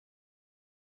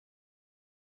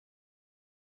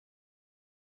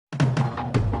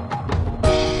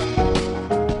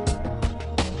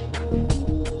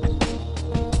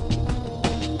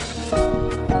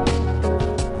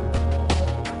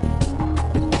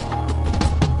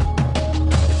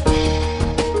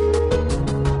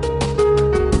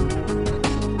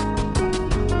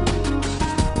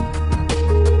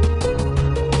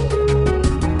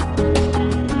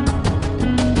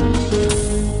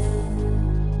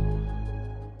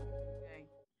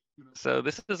So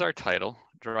this is our title,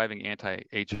 Driving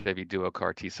Anti-HIV Duo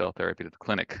CAR T-cell Therapy to the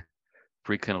Clinic,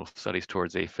 Preclinical Studies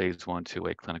Towards a Phase 1 to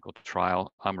a Clinical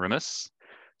Trial. I'm Rimas,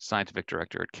 Scientific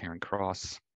Director at Caring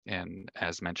Cross, and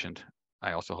as mentioned,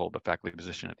 I also hold the faculty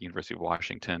position at the University of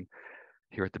Washington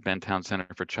here at the Bentown Center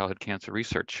for Childhood Cancer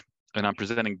Research. And I'm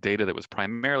presenting data that was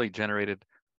primarily generated,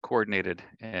 coordinated,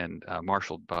 and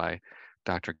marshaled by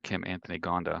Dr. Kim Anthony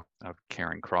Gonda of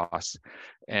Caring Cross.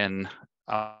 And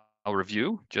I'll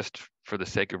review, just for the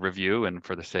sake of review and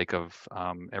for the sake of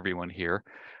everyone here,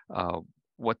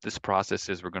 what this process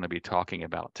is we're going to be talking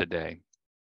about today.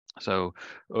 So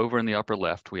over in the upper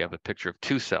left, we have a picture of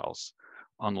two cells.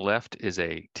 On the left is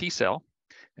a T cell,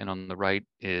 and on the right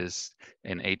is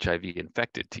an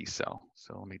HIV-infected T cell.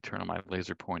 So let me turn on my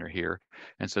laser pointer here.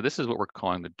 And so this is what we're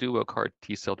calling the duo CAR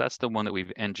T cell. That's the one that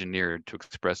we've engineered to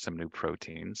express some new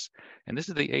proteins. And this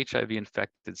is the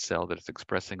HIV-infected cell that is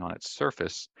expressing on its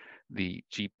surface the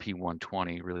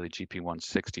GP120, really the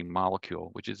GP160 molecule,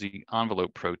 which is the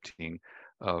envelope protein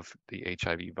of the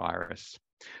HIV virus.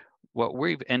 What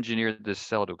we've engineered this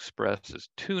cell to express is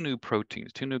two new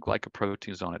proteins, two new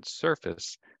glycoproteins on its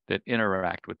surface that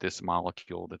interact with this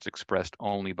molecule that's expressed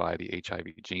only by the HIV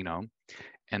genome.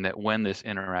 And that when this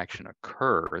interaction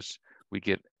occurs, we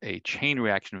get a chain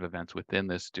reaction of events within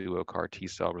this duo CAR T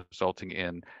cell, resulting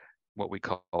in what we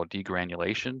call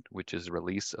degranulation, which is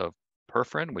release of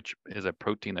perforin, which is a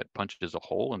protein that punches a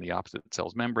hole in the opposite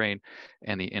cell's membrane,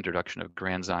 and the introduction of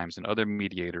granzymes and other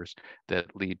mediators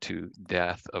that lead to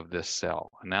death of this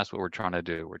cell. And that's what we're trying to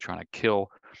do. We're trying to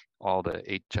kill all the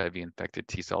HIV-infected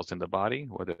T cells in the body,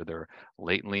 whether they're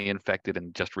latently infected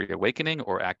and just reawakening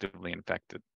or actively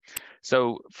infected.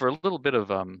 So for a little bit of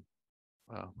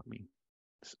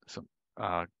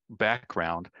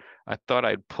background, I thought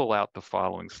I'd pull out the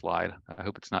following slide. I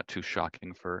hope it's not too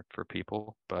shocking for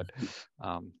people, but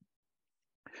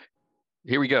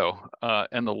here we go.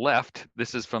 On the left,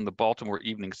 this is from the Baltimore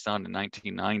Evening Sun in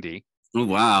 1990. Oh,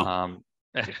 wow.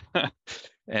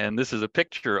 And this is a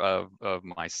picture of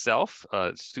myself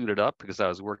suited up because I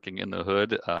was working in the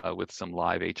hood with some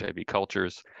live HIV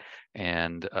cultures.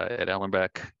 And at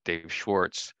Ellenbeck, Dave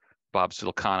Schwartz, Bob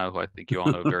Silcano, who I think you all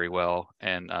know very well,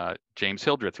 and James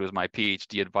Hildreth, who was my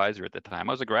PhD advisor at the time.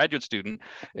 I was a graduate student,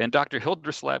 and Dr.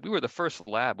 Hildreth's lab, we were the first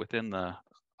lab within the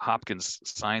Hopkins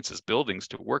Sciences buildings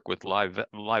to work with live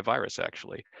virus,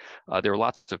 actually. There were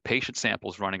lots of patient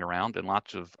samples running around and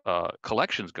lots of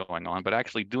collections going on, but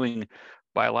actually doing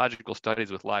biological studies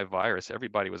with live virus,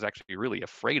 everybody was actually really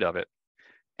afraid of it.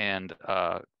 And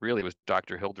really it was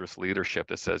Dr. Hildreth's leadership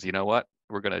that says, you know what,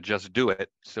 we're going to just do it.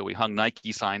 So we hung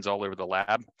Nike signs all over the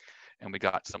lab, and we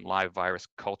got some live virus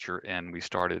culture, and we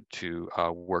started to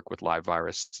work with live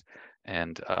virus.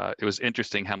 And it was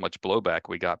interesting how much blowback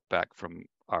we got back from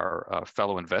our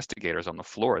fellow investigators on the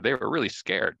floor. They were really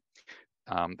scared.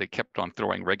 They kept on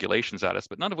throwing regulations at us,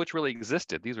 but none of which really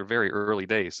existed. These were very early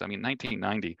days. I mean,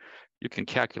 1990, you can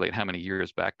calculate how many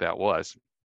years back that was.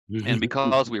 And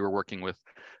because we were working with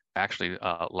actually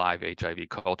live HIV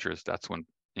cultures, that's when,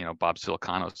 Bob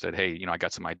Silcano said, hey, I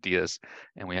got some ideas.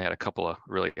 And we had a couple of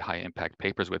really high impact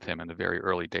papers with him in the very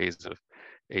early days of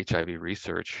HIV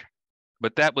research.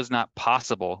 But that was not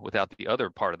possible without the other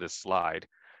part of this slide,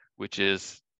 which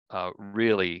is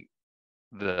really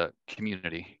the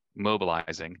community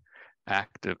mobilizing,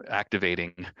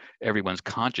 activating everyone's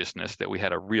consciousness that we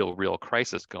had a real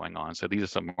crisis going on. So these are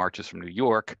some marches from New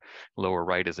York. Lower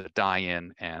right is a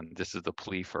die-in, and this is the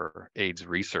plea for AIDS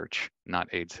research, not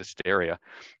AIDS hysteria.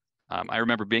 I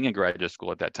remember being in graduate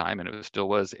school at that time, and it still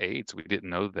was AIDS. We didn't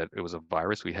know that it was a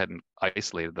virus. We hadn't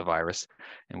isolated the virus.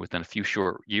 And within a few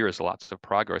short years, lots of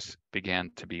progress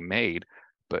began to be made,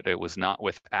 but it was not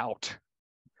without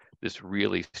this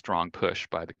really strong push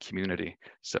by the community.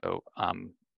 So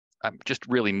I'm just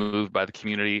really moved by the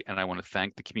community, and I want to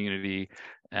thank the community,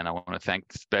 and I want to thank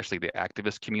especially the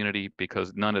activist community,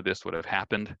 because none of this would have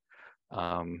happened.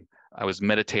 I was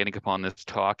meditating upon this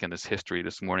talk and this history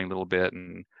this morning a little bit,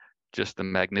 and just the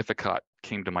Magnificat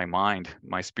came to my mind.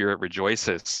 My spirit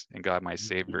rejoices in God, my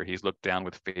Savior. He's looked down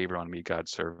with favor on me,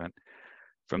 God's servant.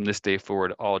 From this day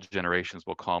forward, all generations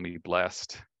will call me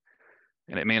blessed.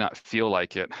 And it may not feel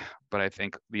like it, but I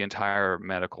think the entire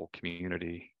medical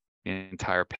community, the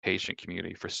entire patient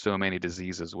community for so many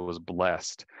diseases was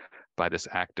blessed by this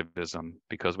activism,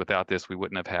 because without this, we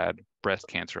wouldn't have had breast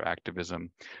cancer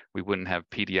activism. We wouldn't have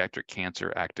pediatric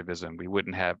cancer activism. We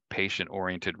wouldn't have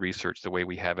patient-oriented research the way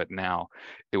we have it now.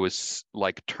 It was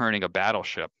like turning a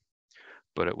battleship,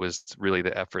 but it was really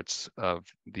the efforts of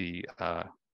the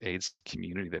AIDS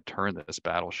community that turned this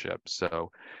battleship. So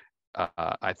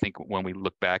I think when we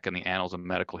look back in the annals of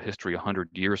medical history 100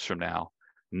 years from now,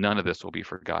 none of this will be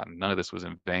forgotten. None of this was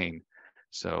in vain.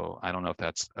 So I don't know if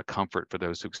that's a comfort for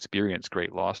those who experience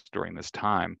great loss during this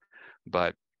time,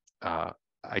 but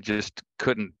I just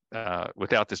couldn't,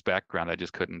 without this background, I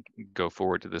just couldn't go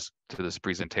forward to this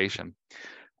presentation.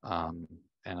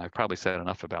 And I've probably said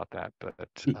enough about that,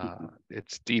 but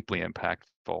it's deeply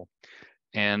impactful.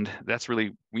 And that's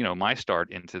really, my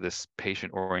start into this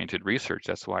patient-oriented research.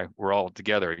 That's why we're all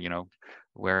together,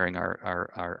 wearing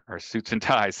our suits and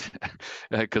ties,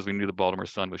 because we knew the Baltimore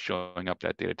Sun was showing up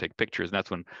that day to take pictures. And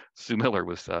that's when Sue Miller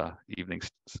was Evening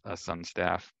Sun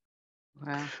staff.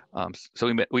 Wow.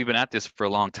 So we've been at this for a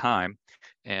long time,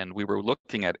 and we were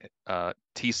looking at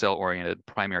T-cell oriented,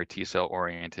 primary T-cell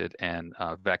oriented, and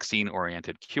vaccine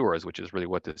oriented cures, which is really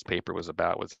what this paper was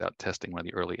about testing one of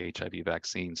the early HIV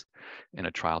vaccines in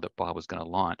a trial that Bob was going to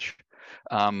launch.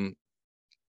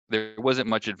 There wasn't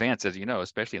much advance, as you know,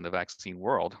 especially in the vaccine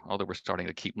world, although we're starting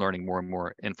to keep learning more and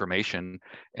more information,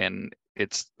 and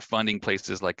it's funding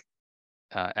places like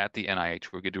at the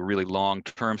NIH, we could do really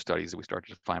long-term studies. We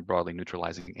started to find broadly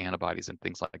neutralizing antibodies and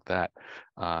things like that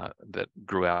that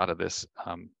grew out of this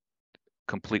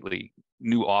completely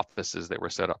new offices that were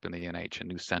set up in the NIH and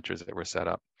new centers that were set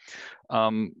up.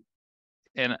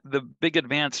 And the big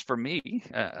advance for me,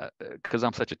 because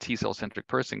I'm such a T-cell centric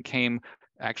person, came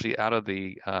actually out of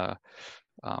the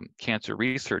cancer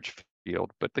research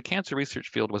field. But the cancer research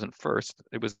field wasn't first.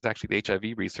 It was actually the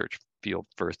HIV research field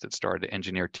first that started to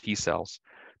engineer T cells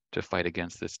to fight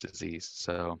against this disease.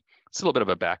 So it's a little bit of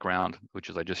a background, which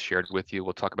is I just shared with you.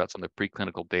 We'll talk about some of the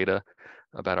preclinical data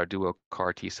about our duo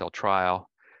CAR T cell trial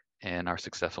and our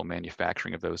successful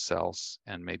manufacturing of those cells,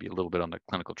 and maybe a little bit on the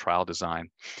clinical trial design.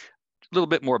 A little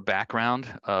bit more background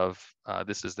of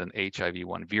this is an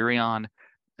HIV-1 virion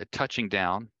touching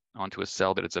down onto a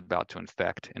cell that it's about to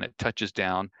infect, and it touches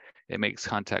down. It makes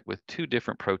contact with two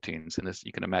different proteins, and this,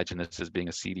 you can imagine this as being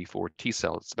a CD4 T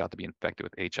cell. It's about to be infected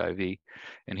with HIV.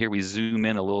 And here we zoom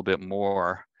in a little bit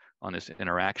more on this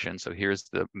interaction. So here's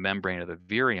the membrane of the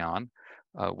virion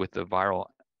with the viral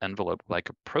envelope like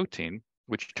a protein,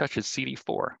 which touches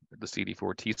CD4, the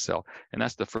CD4 T cell. And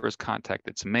that's the first contact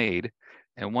that's made.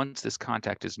 And once this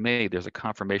contact is made, there's a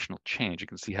conformational change. You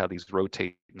can see how these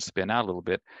rotate and spin out a little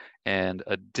bit, and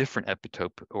a different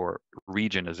epitope or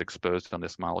region is exposed on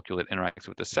this molecule that interacts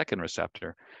with the second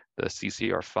receptor, the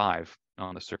CCR5,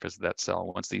 on the surface of that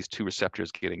cell. Once these two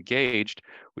receptors get engaged,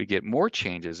 we get more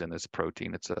changes in this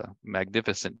protein. It's a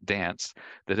magnificent dance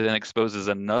that then exposes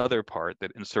another part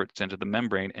that inserts into the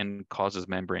membrane and causes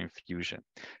membrane fusion.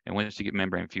 And once you get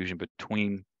membrane fusion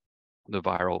between the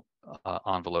viral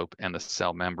envelope and the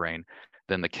cell membrane,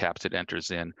 then the capsid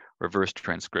enters in, reverse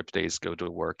transcriptase go to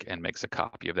work and makes a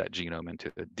copy of that genome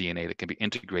into the DNA that can be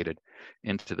integrated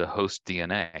into the host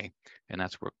DNA. And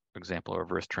that's where, for example, a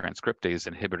reverse transcriptase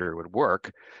inhibitor would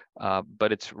work.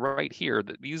 But it's right here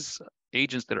that these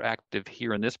agents that are active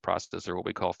here in this process are what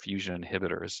we call fusion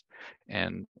inhibitors.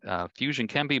 And fusion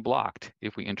can be blocked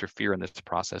if we interfere in this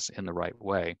process in the right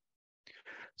way.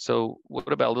 So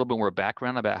what about a little bit more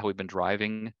background about how we've been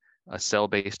driving a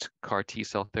cell-based CAR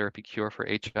T-cell therapy cure for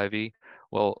HIV?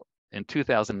 Well, in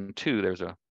 2002, there's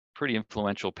a pretty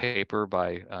influential paper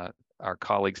by our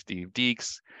colleague Steve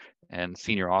Deeks and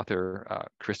senior author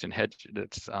Kristen Hedge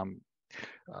that's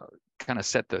kind of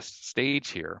set the stage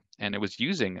here. And it was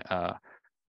using a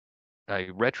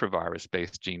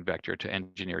retrovirus-based gene vector to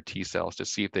engineer T cells to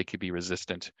see if they could be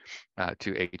resistant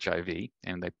to HIV,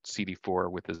 and the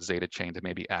CD4 with the zeta chain to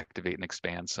maybe activate and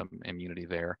expand some immunity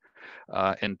there.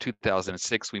 In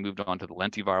 2006, we moved on to the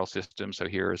lentiviral system. So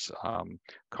here's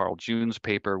Carl June's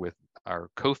paper with our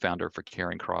co-founder for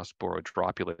Caring Cross, Boro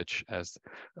Dropulich, as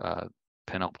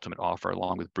penultimate author,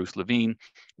 along with Bruce Levine.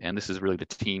 And this is really the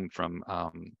team from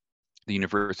the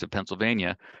University of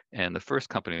Pennsylvania, and the first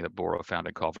company that Boro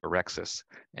founded called Virexis.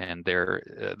 And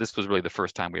this was really the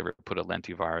first time we ever put a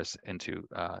lentivirus into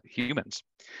humans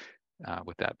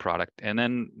with that product. And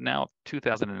then now,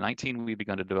 2019, we've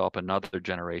begun to develop another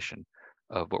generation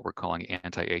of what we're calling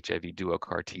anti-HIV duo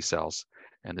CAR T cells.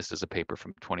 And this is a paper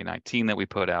from 2019 that we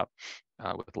put out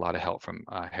with a lot of help from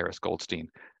Harris Goldstein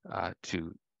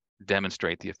to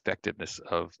demonstrate the effectiveness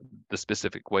of the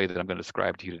specific way that I'm going to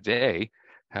describe to you today,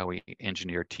 how we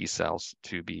engineer T cells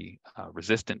to be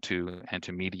resistant to and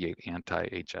to mediate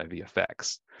anti-HIV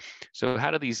effects. So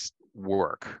how do these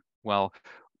work? Well,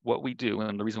 what we do,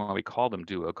 and the reason why we call them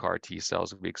duo CAR T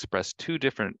cells, we express two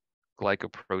different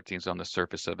glycoproteins on the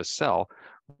surface of a cell.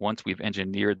 Once we've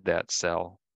engineered that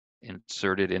cell,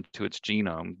 inserted into its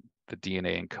genome the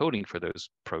DNA encoding for those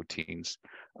proteins,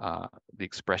 the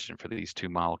expression for these two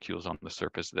molecules on the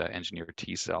surface of that engineered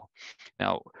T cell.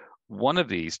 Now, one of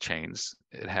these chains,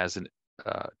 it has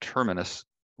terminus,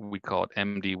 we call it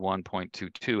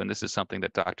MD1.22, and this is something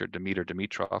that Dr. Dimitar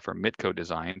Dimitrov or Mitko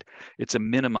designed. It's a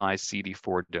minimized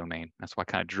CD4 domain. That's why I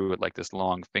kind of drew it like this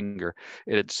long finger.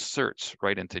 It inserts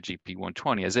right into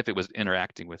GP120 as if it was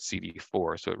interacting with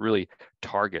CD4. So it really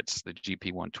targets the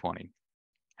GP120.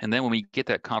 And then when we get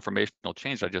that conformational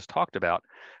change I just talked about,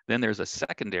 then there's a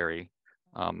secondary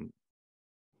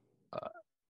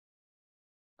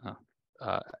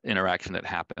interaction that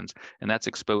happens, and that's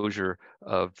exposure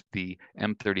of the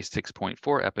M36.4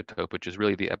 epitope, which is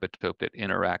really the epitope that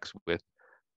interacts with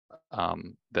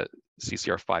the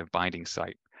CCR5 binding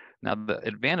site. Now, the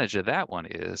advantage of that one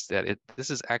is that this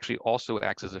is actually also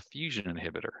acts as a fusion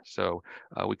inhibitor. So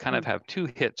we kind of have two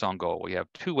hits on goal. We have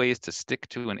two ways to stick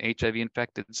to an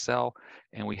HIV-infected cell,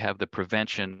 and we have the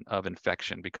prevention of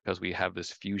infection because we have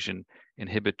this fusion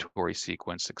inhibitory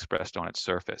sequence expressed on its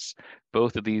surface.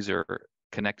 Both of these are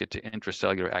connected to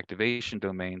intracellular activation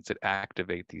domains that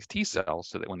activate these T cells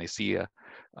so that when they see a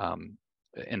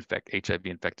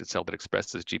HIV-infected cell that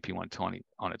expresses GP120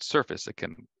 on its surface, it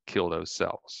can kill those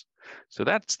cells. So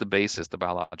that's the basis, the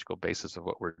biological basis of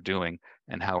what we're doing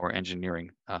and how we're engineering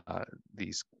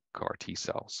these CAR T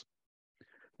cells.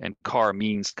 And CAR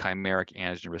means chimeric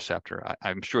antigen receptor.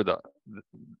 I'm sure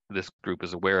this group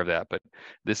is aware of that, but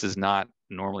this is not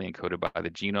normally encoded by the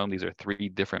genome. These are 3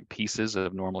 different pieces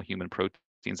of normal human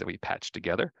proteins that we patch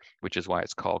together, which is why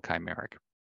it's called chimeric.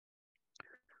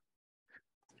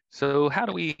 So how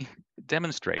do we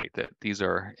demonstrate that these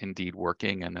are indeed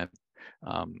working and that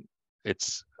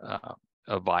it's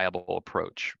a viable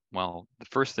approach? Well, the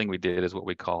first thing we did is what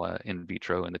we call an in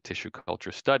vitro in the tissue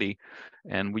culture study,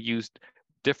 and we used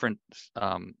different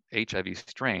HIV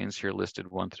strains, here listed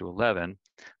 1 through 11,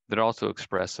 that also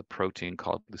express a protein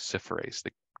called luciferase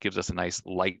that gives us a nice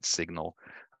light signal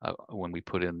when we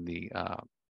put in the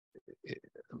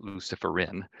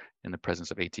luciferin in the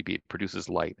presence of ATP. It produces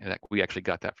light, and we actually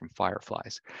got that from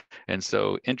fireflies. And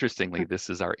so interestingly, this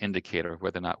is our indicator of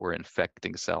whether or not we're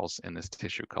infecting cells in this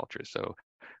tissue culture. So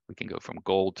we can go from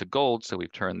gold to gold. So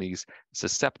we've turned these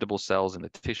susceptible cells in the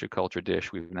tissue culture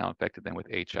dish, we've now infected them with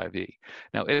HIV.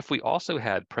 Now, if we also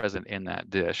had present in that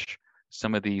dish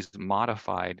some of these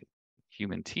modified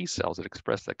human T cells that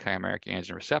express the chimeric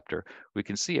antigen receptor, we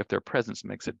can see if their presence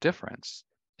makes a difference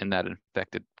in that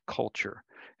infected culture.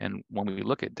 And when we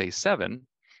look at day 7,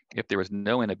 if there was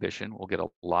no inhibition, we'll get a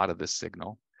lot of this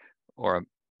signal, or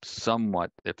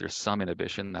somewhat, if there's some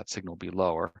inhibition, that signal will be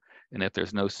lower. And if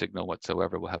there's no signal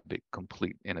whatsoever, we'll have the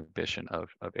complete inhibition of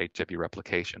HIV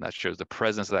replication. That shows the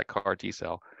presence of that CAR T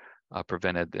cell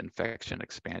prevented the infection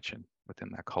expansion within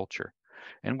that culture.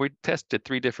 And we tested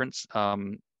 3 different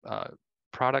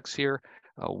products here.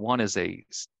 One is a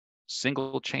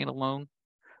single chain alone.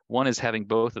 One is having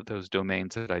both of those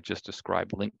domains that I just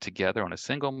described linked together on a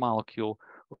single molecule,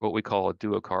 or what we call a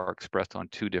duoCAR expressed on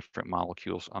 2 different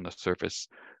molecules on the surface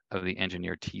of the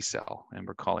engineered T cell. And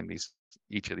we're calling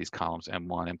each of these columns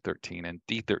M1, M13, and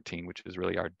D13, which is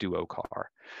really our duoCAR.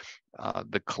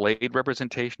 The clade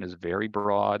representation is very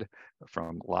broad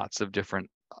from lots of different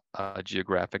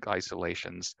geographic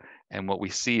isolations. And what we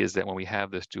see is that when we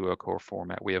have this duoCAR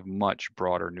format, we have much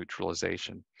broader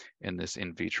neutralization in this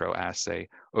in vitro assay,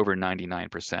 over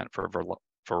 99% for a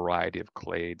variety of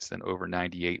clades, and over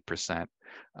 98%.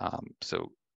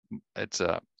 So it's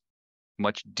a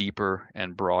much deeper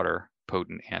and broader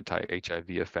potent anti-HIV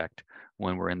effect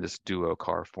when we're in this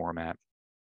duoCAR format.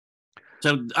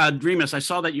 So Rimas, I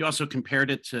saw that you also compared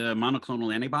it to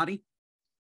monoclonal antibody.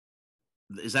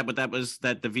 Is that what that was,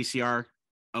 that the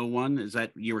VCR01? Is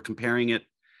that you were comparing it?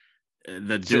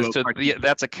 Yeah,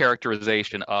 that's a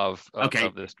characterization of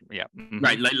this. Yeah. Mm-hmm.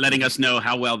 Right. Letting us know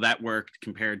how well that worked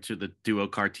compared to the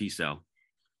duoCAR T cell.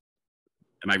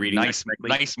 Am I reading that correctly?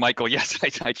 Nice, Michael. Yes,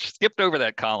 I skipped over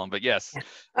that column, but yes,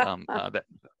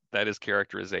 that is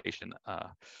characterization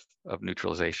of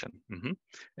neutralization.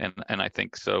 Mm-hmm. And I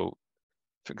think so.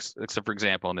 Except for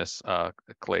example, in this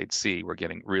clade C, we're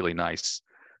getting really nice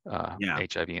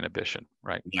HIV inhibition,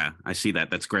 right? Yeah, I see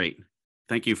that. That's great.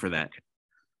 Thank you for that.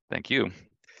 Thank you.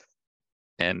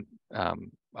 And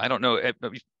I don't know,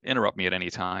 interrupt me at any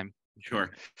time.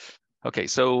 Sure. Okay,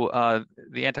 so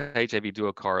the anti-HIV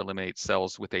duoCAR eliminates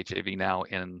cells with HIV now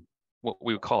in what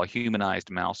we would call a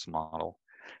humanized mouse model.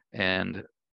 And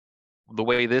the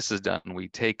way this is done, we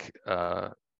take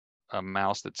a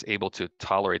mouse that's able to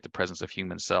tolerate the presence of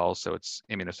human cells, so it's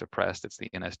immunosuppressed. It's the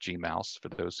NSG mouse for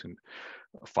those who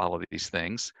follow these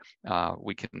things.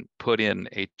 We can put in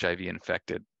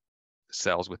HIV-infected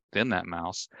cells within that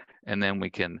mouse, and then we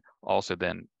can also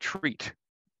then treat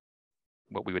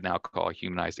what we would now call a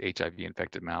humanized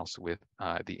HIV-infected mouse with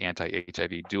the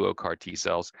anti-HIV duo CAR T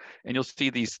cells. And you'll see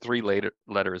these three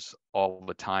letters all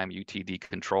the time, UTD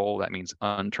control. That means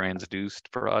untransduced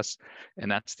for us.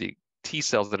 And that's the T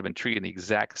cells that have been treated in the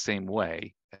exact same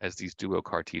way as these duo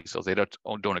CAR T cells. They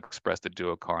don't express the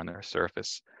duo CAR on their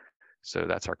surface. So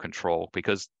that's our control,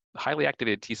 because highly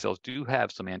activated T cells do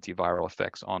have some antiviral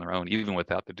effects on their own, even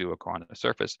without the duo CAR on the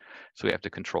surface. So we have to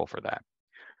control for that.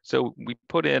 So we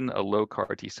put in a low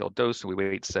CAR T cell dose, and we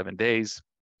wait 7 days,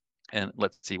 and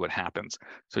let's see what happens.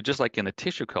 So just like in the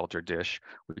tissue culture dish,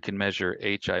 we can measure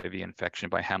HIV infection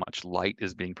by how much light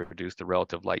is being produced. The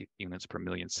relative light units per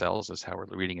million cells is how we're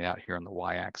reading it out here on the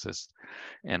y-axis.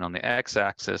 And on the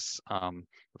x-axis,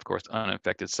 of course,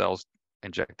 uninfected cells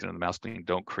injected in the mouse spleen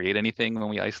don't create anything when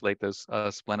we isolate those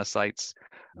splenocytes.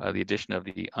 The addition of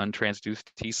the untransduced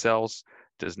T cells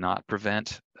does not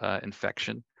prevent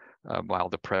infection, while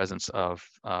the presence of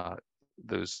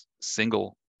those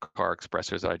single CAR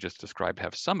expressors that I just described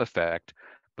have some effect,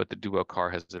 but the duo CAR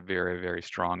has a very, very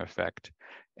strong effect.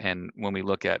 And when we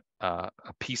look at a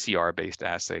PCR-based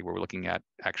assay, where we're looking at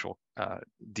actual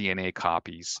DNA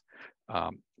copies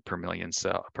per million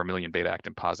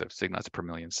beta-actin positive signals per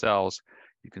million cells,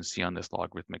 you can see on this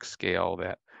logarithmic scale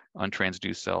that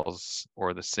untransduced cells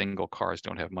or the single CARs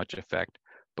don't have much effect,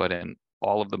 but in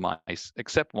all of the mice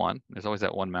except one, there's always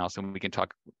that one mouse, and we can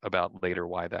talk about later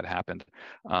why that happened,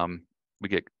 we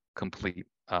get complete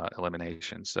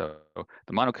elimination. So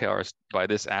the monocars by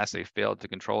this assay failed to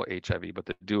control HIV, but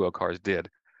the duo CARs did,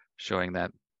 showing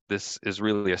that this is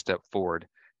really a step forward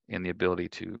in the ability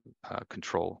to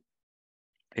control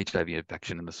HIV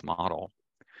infection in this model.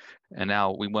 And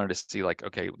now we wanted to see, like,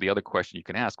 okay, the other question you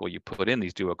can ask, well, you put in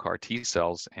these duo CAR T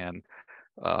cells, and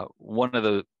one of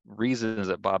the reasons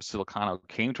that Bob Silicano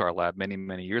came to our lab many,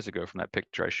 many years ago from that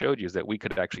picture I showed you is that we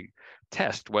could actually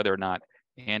test whether or not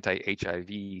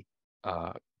anti-HIV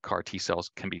CAR T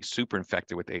cells can be super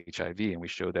infected with HIV, and we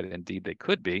showed that indeed they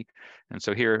could be. And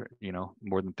so here,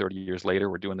 more than 30 years later,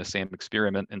 we're doing the same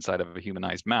experiment inside of a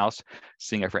humanized mouse,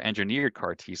 seeing if our engineered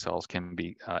CAR T cells can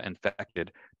be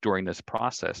infected during this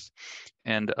process.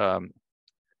 And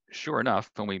sure enough,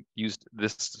 when we used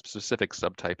this specific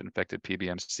subtype infected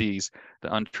PBMCs, the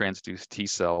untransduced T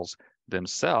cells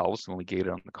themselves, when we gated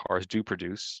on the CARs, do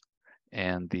produce.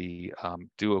 And the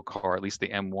duo CAR, at least the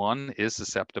M1, is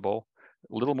susceptible,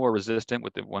 a little more resistant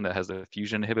with the one that has the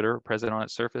fusion inhibitor present on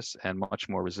its surface, and much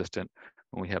more resistant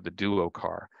when we have the duo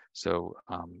CAR. So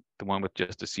the one with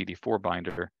just a CD4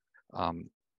 binder,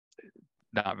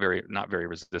 not very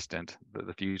resistant.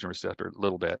 The fusion receptor, a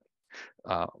little bit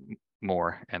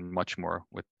more, and much more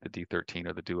with the D13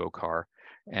 or the duo CAR.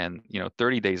 And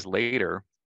 30 days later,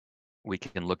 we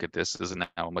can look at this as now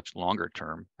a much longer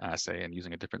term assay and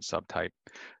using a different subtype.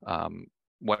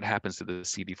 What happens to the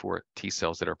CD4 T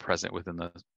cells that are present within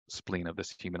the spleen of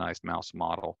this humanized mouse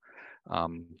model?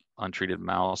 Untreated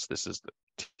mouse, this is the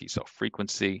T cell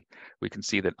frequency. We can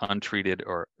see that untreated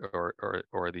or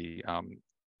the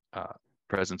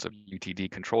presence of UTD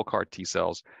control CAR T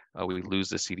cells, we lose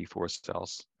the CD4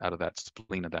 cells out of that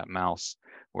spleen of that mouse,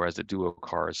 whereas the duo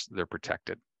CARs, they're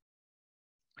protected.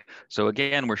 So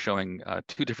again, we're showing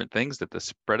two different things, that the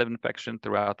spread of infection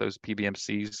throughout those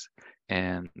PBMCs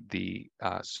and the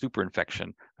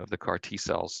superinfection of the CAR T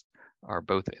cells are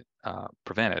both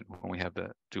prevented when we have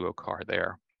the duo CAR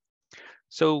there.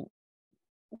 So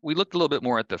we looked a little bit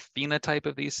more at the phenotype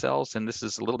of these cells, and this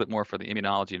is a little bit more for the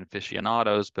immunology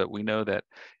aficionados, but we know that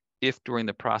if during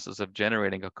the process of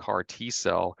generating a CAR T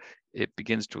cell, it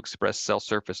begins to express cell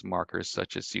surface markers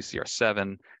such as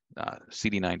CCR7,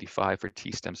 CD95 for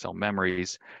T stem cell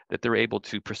memories, that they're able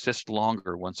to persist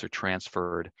longer once they're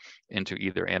transferred into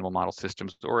either animal model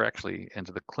systems or actually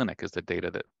into the clinic, is the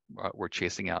data that we're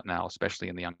chasing out now, especially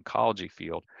in the oncology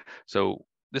field. So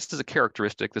this is a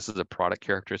characteristic, this is a product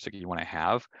characteristic you want to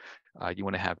have. You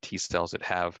want to have T cells that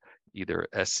have either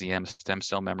SCM, stem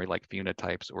cell memory like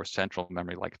phenotypes, or central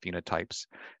memory like phenotypes.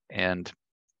 And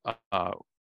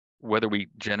whether we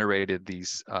generated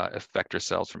these effector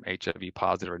cells from HIV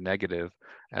positive or negative,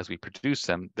 as we produce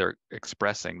them, they're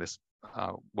expressing this,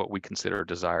 what we consider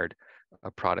desired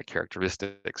product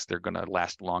characteristics. They're going to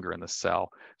last longer in the cell.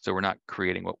 So we're not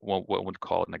creating what one would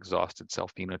call an exhausted cell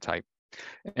phenotype.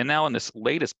 And now in this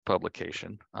latest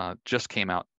publication, just came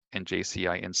out in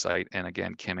JCI Insight, and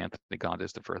again, Kim Anthony Gonda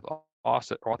is the first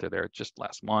author there just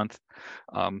last month.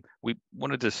 We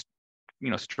wanted to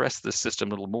stress this system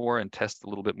a little more and test a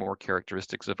little bit more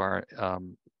characteristics of our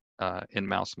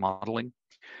in-mouse modeling.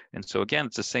 And so again,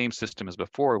 it's the same system as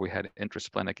before. We had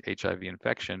intrasplenic HIV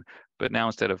infection, but now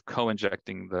instead of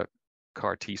co-injecting the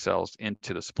CAR T cells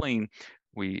into the spleen,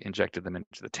 we injected them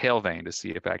into the tail vein to see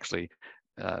if actually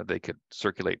they could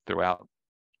circulate throughout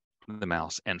the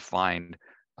mouse and find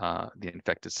the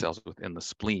infected cells within the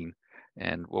spleen.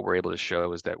 And what we're able to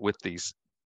show is that with these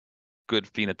good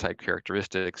phenotype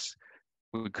characteristics,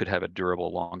 we could have a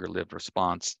durable, longer-lived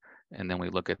response. And then we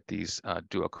look at these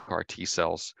dual-CAR T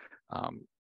cells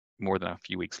more than a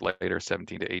few weeks later,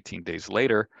 17 to 18 days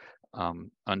later,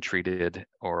 untreated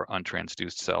or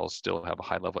untransduced cells still have a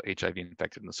high level of HIV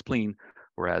infected in the spleen,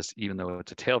 whereas even though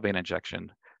it's a tail vein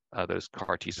injection, those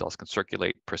CAR T cells can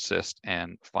circulate, persist,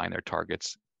 and find their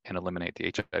targets and eliminate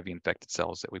the HIV infected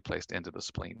cells that we placed into the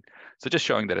spleen. So just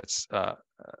showing that it's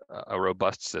a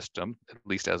robust system, at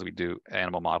least as we do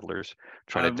animal modelers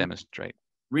try to demonstrate.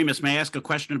 Rimas, may I ask a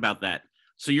question about that?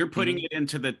 So you're putting it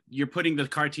into you're putting the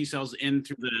CAR T cells in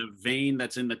through the vein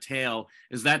that's in the tail.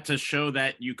 Is that to show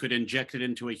that you could inject it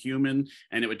into a human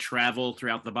and it would travel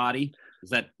throughout the body?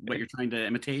 Is that what you're trying to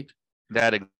imitate?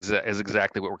 That is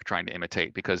exactly what we're trying to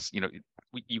imitate, because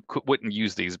you wouldn't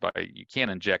use these you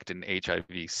can't inject an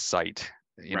HIV site,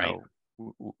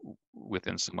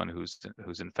 within someone who's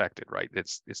infected, right?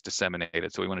 It's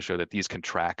disseminated. So we want to show that these can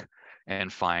track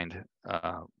and find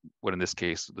what in this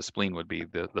case the spleen would be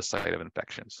the site of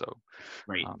infection. So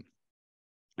right,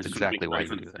 that's exactly why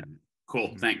you do that.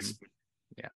 Cool, thanks.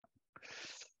 Yeah.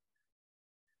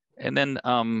 And then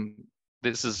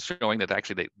this is showing that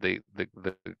actually the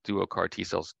duo CAR T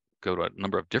cells go to a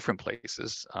number of different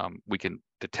places. We can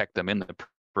detect them in the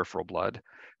peripheral blood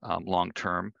long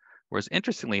term. Whereas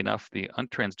interestingly enough, the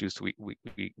untransduced,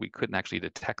 we couldn't actually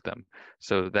detect them.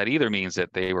 So that either means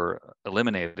that they were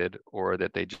eliminated or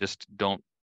that they just don't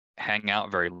hang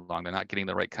out very long. They're not getting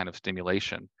the right kind of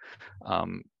stimulation.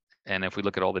 And if we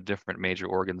look at all the different major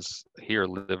organs here,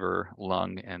 liver,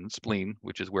 lung, and spleen,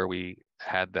 which is where we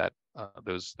had that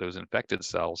those infected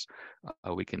cells,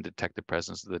 we can detect the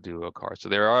presence of the duo CAR. So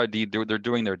they're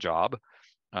doing their job.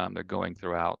 They're going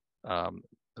throughout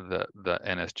the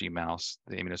NSG mouse,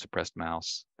 the immunosuppressed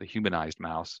mouse, the humanized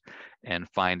mouse, and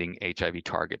finding HIV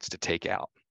targets to take out.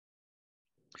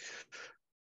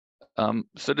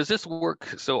 So does this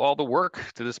work? So all the work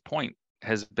to this point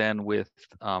has been with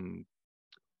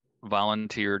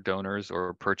volunteer donors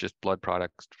or purchased blood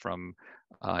products from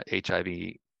HIV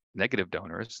negative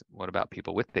donors. What about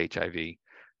people with HIV?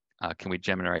 Can we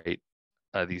generate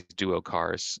these duo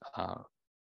CARs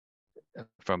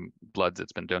from blood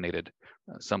that's been donated,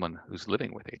 someone who's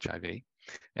living with HIV?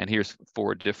 And here's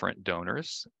 4 different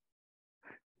donors,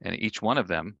 and each one of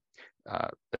them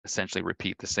essentially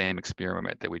repeat the same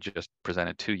experiment that we just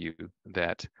presented to you,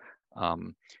 that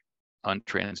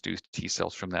untransduced T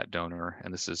cells from that donor,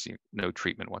 and this is no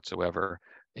treatment whatsoever,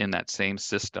 in that same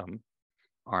system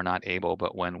are not able,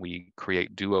 but when we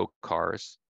create duo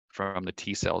CARs from the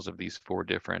T cells of these 4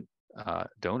 different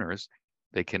donors,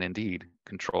 they can indeed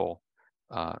control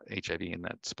HIV in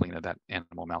that spleen of that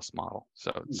animal mouse model.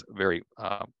 So it's a very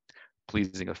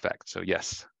pleasing effect. So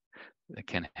yes, it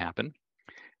can happen.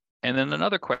 And then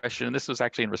another question, and this was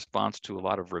actually in response to a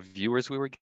lot of reviewers we were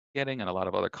getting and a lot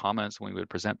of other comments when we would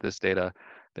present this data.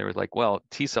 They were like, well,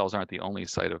 T cells aren't the only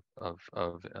site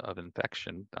of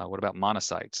infection. What about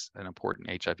monocytes, an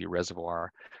important HIV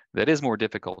reservoir that is more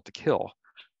difficult to kill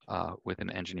with an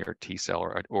engineered T cell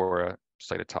or a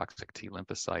cytotoxic T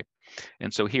lymphocyte?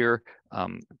 And so here,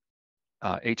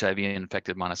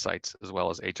 HIV-infected monocytes as well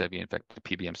as HIV-infected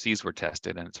PBMCs were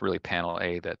tested, and it's really panel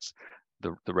A that's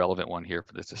the relevant one here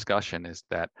for this discussion. Is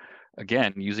that,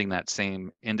 again, using that same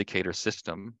indicator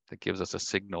system that gives us a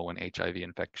signal when HIV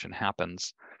infection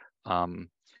happens.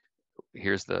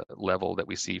 Here's the level that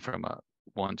we see from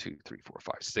 1, 2, 3, 4,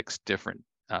 5, 6 different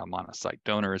monocyte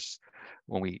donors.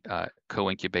 When we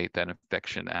co-incubate that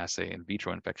infection assay, in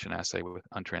vitro infection assay with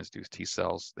untransduced T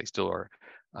cells, they still are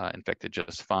infected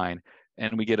just fine.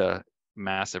 And we get a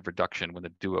massive reduction when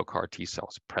the duo CAR T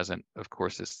cells present. Of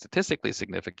course, is statistically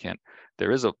significant.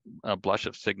 There is a blush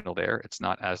of signal there. It's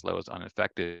not as low as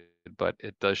unaffected, but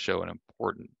it does show an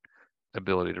important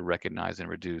ability to recognize and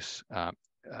reduce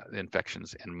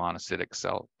infections in monocytic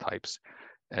cell types,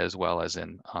 as well as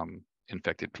in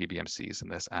infected PBMCs in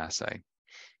this assay.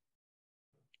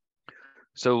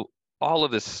 So all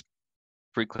of this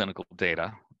preclinical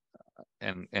data,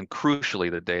 and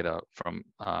crucially the data from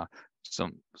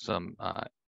some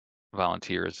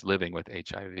volunteers living with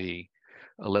HIV,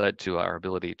 led to our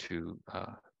ability to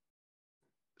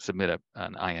submit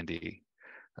an IND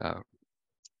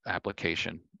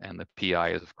application. And the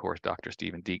PI is, of course, Dr.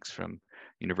 Stephen Deeks from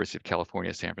University of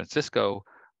California, San Francisco.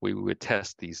 We would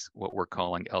test these, what we're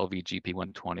calling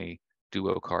LVGP120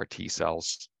 duo CAR T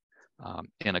cells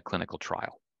in a clinical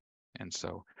trial. And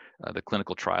so The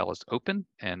clinical trial is open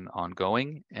and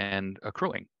ongoing and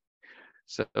accruing.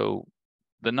 So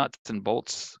the nuts and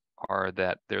bolts are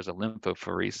that there's a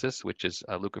lymphopoiesis, which is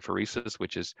leukapheresis,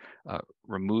 which is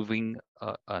removing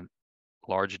a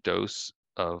large dose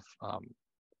of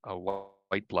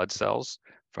white blood cells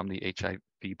from the HIV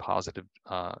positive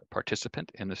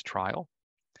participant in this trial,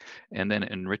 and then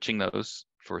enriching those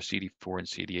for CD4 and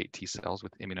CD8 T cells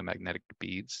with immunomagnetic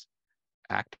beads,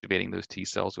 activating those T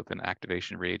cells with an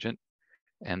activation reagent,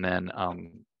 and then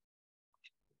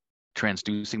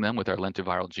transducing them with our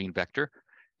lentiviral gene vector.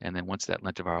 And then once that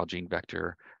lentiviral gene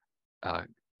vector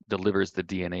delivers the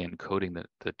DNA encoding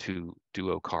the two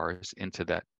duo CARs into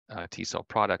that T cell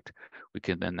product, we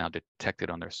can then now detect it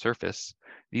on their surface.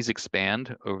 These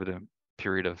expand over the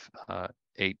period of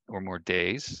 8 or more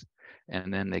days,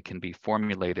 and then they can be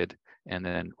formulated and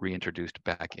then reintroduced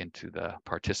back into the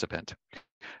participant.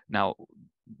 Now,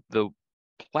 the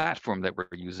platform that we're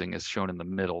using is shown in the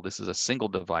middle. This is a single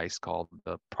device called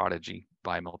the Prodigy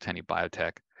by Miltenyi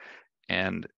Biotech,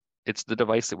 and it's the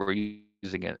device that we're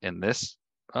using in this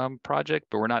project,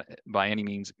 but we're not by any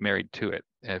means married to it.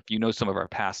 If you know some of our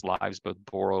past lives, both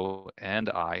Boro and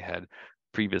I had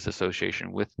previous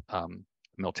association with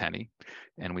Miltenyi,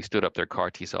 and we stood up their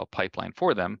CAR T cell pipeline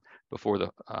for them before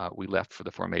we left for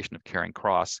the formation of Caring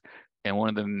Cross. And one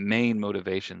of the main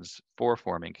motivations for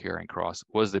forming Caring Cross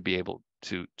was to be able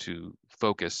to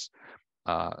focus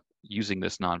using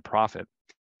this nonprofit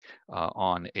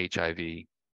on HIV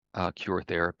cure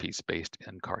therapies based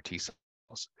in CAR T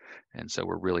cells. And so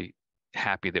we're really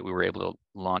happy that we were able to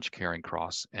launch Caring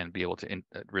Cross and be able to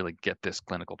really get this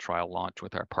clinical trial launched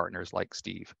with our partners like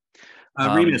Steve.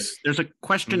 Rimas, there's a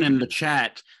question in the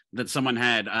chat that someone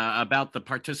had about the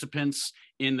participants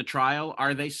in the trial.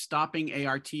 Are they stopping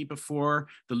ART before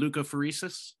the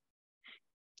leukapheresis?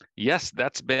 Yes,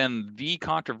 that's been the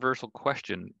controversial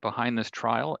question behind this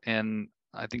trial, and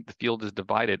I think the field is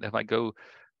divided. If I go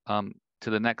to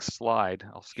the next slide,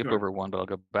 I'll skip over one, but I'll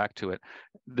go back to it.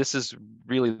 This is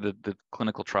really the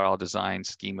clinical trial design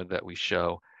schema that we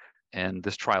show, and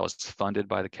this trial is funded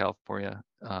by the California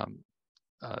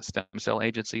Stem Cell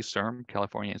Agency, CIRM,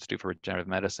 California Institute for Regenerative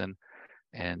Medicine,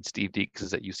 and Steve Deeks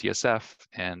is at UCSF,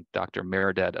 and Dr.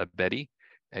 Meredad Abedi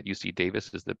at UC Davis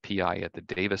is the PI at the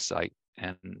Davis site,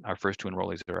 and our first two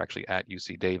enrollees are actually at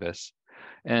UC Davis.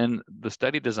 And the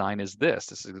study design is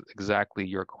this is exactly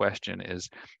your question, is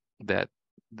that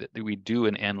we do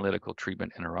an analytical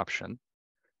treatment interruption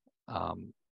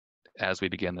as we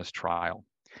begin this trial.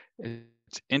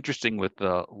 It's interesting with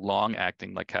the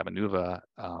long-acting like Cabenuva,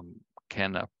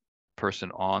 can a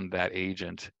person on that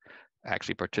agent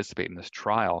actually participate in this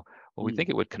trial? Well, we think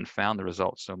it would confound the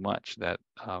results so much that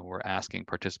we're asking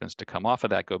participants to come off of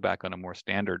that, go back on a more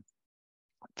standard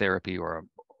therapy or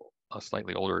a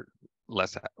slightly older,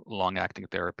 less long-acting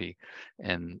therapy,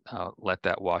 and let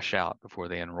that wash out before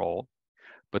they enroll.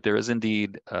 But there is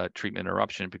indeed a treatment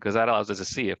interruption because that allows us to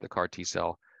see if the CAR T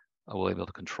cell will be able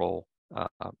to control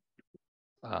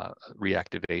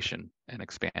reactivation and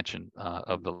expansion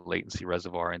of the latency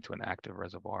reservoir into an active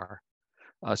reservoir.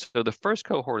 So the first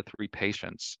cohort of 3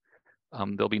 patients,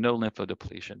 there'll be no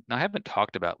lymphodepletion. Now, I haven't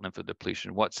talked about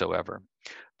lymphodepletion whatsoever,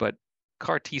 but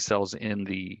CAR T cells in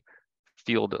the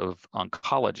field of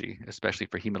oncology, especially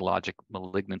for hematologic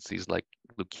malignancies like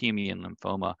leukemia and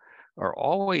lymphoma, are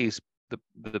always,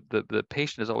 the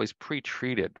patient is always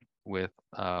pre-treated with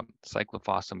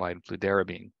cyclophosphamide and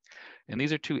fludarabine. And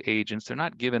these are 2 agents. They're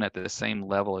not given at the same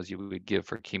level as you would give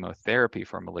for chemotherapy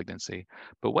for malignancy,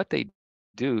 but what they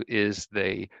do is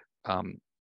they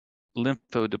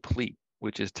lymphodeplete,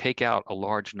 which is take out a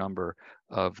large number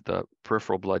of the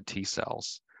peripheral blood T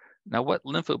cells. Now, what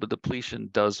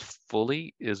lymphodepletion does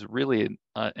fully is really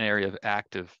an area of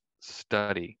active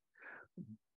study,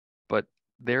 but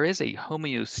there is a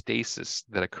homeostasis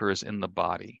that occurs in the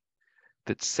body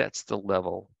that sets the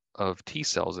level of T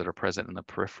cells that are present in the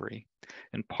periphery.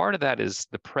 And part of that is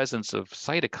the presence of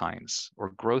cytokines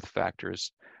or growth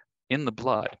factors in the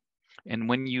blood. And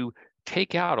when you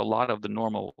take out a lot of the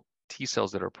normal T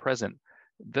cells that are present,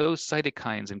 those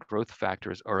cytokines and growth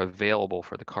factors are available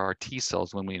for the CAR T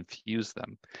cells when we infuse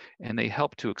them, and they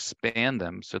help to expand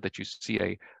them so that you see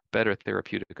a better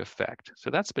therapeutic effect.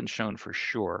 So that's been shown for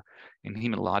sure in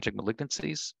hematologic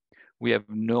malignancies. We have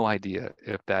no idea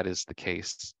if that is the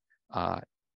case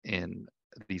in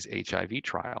these HIV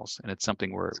trials, and it's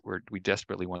something we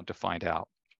desperately want to find out.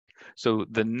 So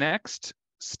the next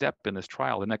step in this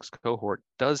trial, the next cohort,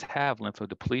 does have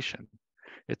lymphodepletion.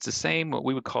 It's the same, what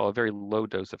we would call a very low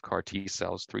dose of CAR T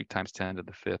cells, 3 ×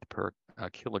 10⁵ per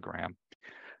kilogram.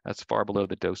 That's far below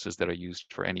the doses that are used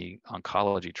for any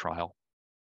oncology trial.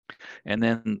 And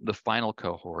then the final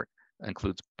cohort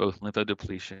includes both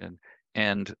lymphodepletion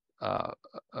and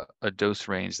a dose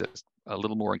range that's a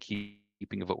little more in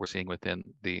keeping of what we're seeing within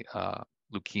the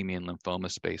leukemia and lymphoma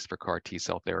space for CAR T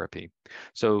cell therapy.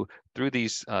 So through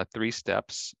these 3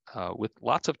 steps, with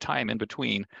lots of time in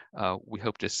between, we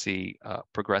hope to see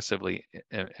progressively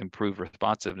improved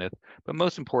responsiveness. But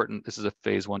most important, this is a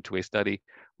phase 1/2A study.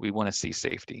 We want to see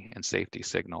safety and safety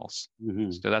signals.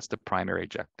 Mm-hmm. So that's the primary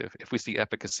objective. If we see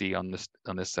efficacy on this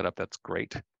setup, that's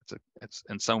great. It's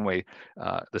in some way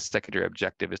the secondary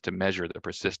objective is to measure the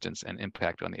persistence and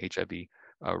impact on the HIV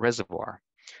reservoir.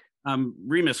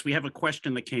 Rimas, we have a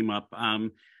question that came up.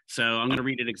 So I'm going to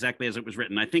read it exactly as it was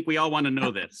written. I think we all want to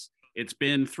know this. It's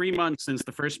been 3 months since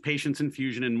the first patient's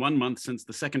infusion and 1 month since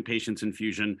the second patient's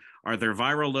infusion. Are their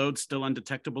viral loads still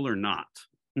undetectable or not?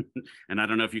 And I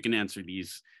don't know if you can answer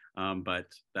these, but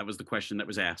that was the question that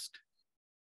was asked.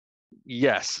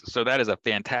 Yes, so that is a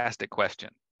fantastic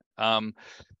question.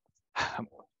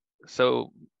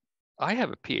 So I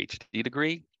have a PhD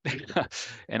degree,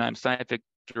 and I'm scientific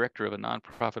director of a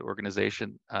nonprofit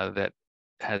organization that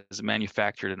has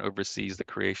manufactured and oversees the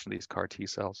creation of these CAR T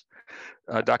cells.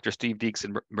 Dr. Steve Deeks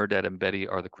and Merdad and Betty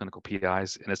are the clinical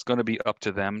PIs, and it's going to be up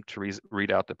to them to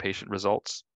read out the patient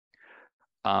results.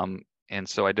 And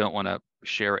so I don't want to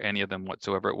share any of them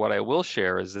whatsoever. What I will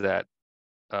share is that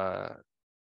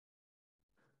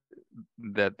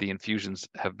that the infusions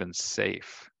have been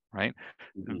safe, right?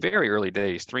 Mm-hmm. Very early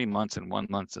days, 3 months and 1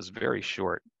 month is very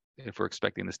short if we're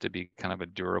expecting this to be kind of a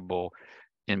durable,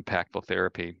 impactful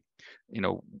therapy. You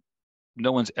know,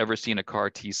 no one's ever seen a CAR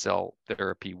T cell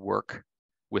therapy work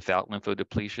without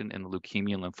lymphodepletion in the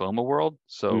leukemia and lymphoma world.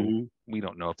 So we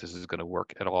don't know if this is going to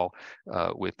work at all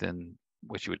within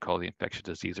what you would call the infectious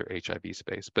disease or HIV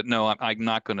space. But no, I'm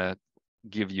not going to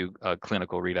give you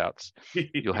clinical readouts.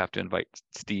 You'll have to invite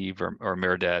Steve or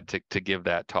Merdad to give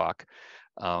that talk.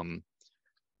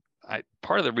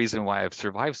 Part of the reason why I've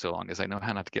survived so long is I know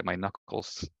how not to get my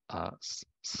knuckles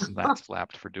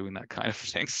slapped for doing that kind of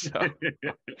thing. So,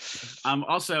 so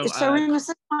Rimas,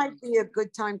 this might be a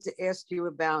good time to ask you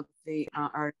about the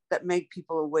that make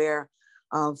people aware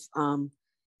of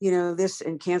this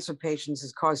in cancer patients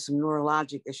has caused some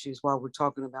neurologic issues while we're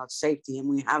talking about safety, and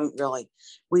we haven't really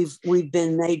we've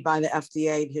been made by the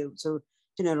FDA to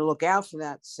look out for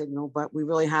that signal, but we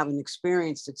really haven't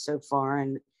experienced it so far,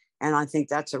 and I think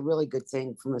that's a really good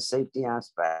thing from a safety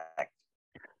aspect.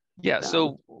 Yeah.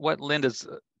 So what Linda's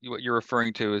what you're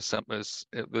referring to is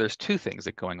there's 2 things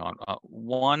that are going on.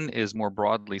 One is more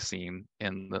broadly seen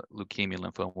in the leukemia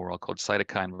lymphoma world called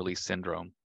cytokine release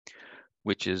syndrome,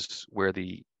 which is where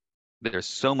there's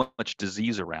so much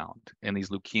disease around in these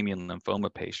leukemia and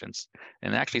lymphoma patients,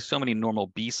 and actually so many normal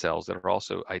B cells that are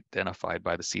also identified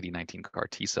by the CD19 CAR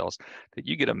T cells that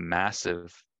you get a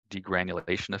massive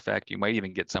degranulation effect. You might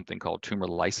even get something called tumor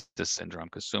lysis syndrome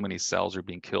because so many cells are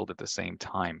being killed at the same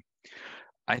time.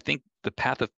 I think the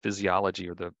pathophysiology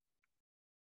or the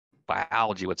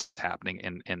biology, what's happening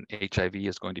in HIV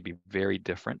is going to be very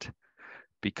different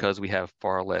because we have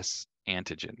far less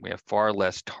antigen. We have far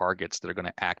less targets that are going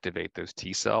to activate those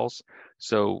T cells.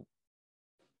 So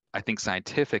I think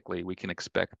scientifically we can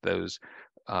expect those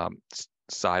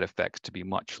side effects to be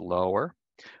much lower,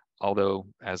 although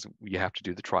as you have to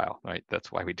do the trial, right?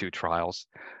 That's why we do trials.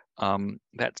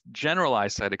 That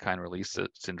generalized cytokine release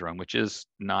syndrome, which is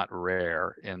not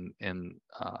rare in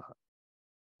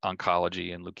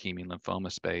oncology and leukemia and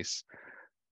lymphoma space,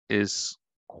 is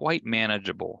quite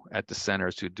manageable at the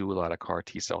centers who do a lot of CAR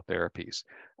T cell therapies.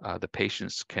 The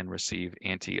patients can receive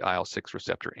anti-IL-6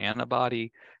 receptor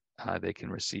antibody. They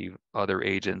can receive other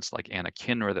agents like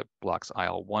anakinra that blocks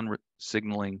IL-1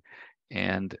 signaling,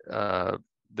 and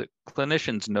the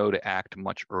clinicians know to act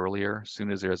much earlier as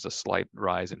soon as there's a slight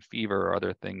rise in fever or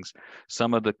other things.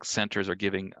 Some of the centers are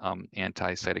giving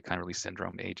anti-cytokine release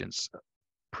syndrome agents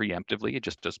preemptively,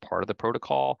 just as part of the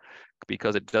protocol,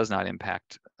 because it does not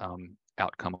impact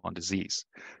outcome on disease.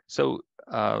 So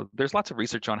there's lots of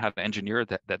research on how to engineer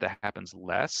that happens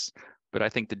less, but I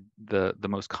think the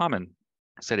most common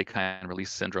cytokine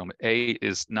release syndrome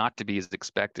is not to be as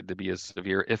expected to be as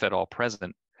severe, if at all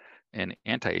present, in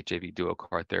anti-HIV duo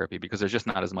CAR therapy because there's just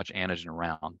not as much antigen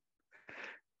around.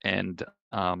 And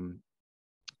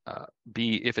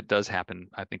B, if it does happen,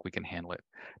 I think we can handle it.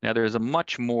 Now, there's a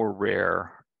much more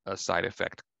rare side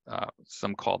effect.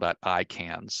 Some call that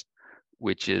ICANS,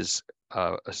 which is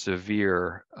a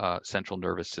severe central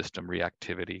nervous system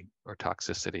reactivity or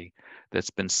toxicity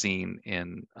that's been seen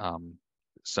in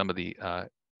some of the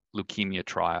leukemia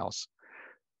trials.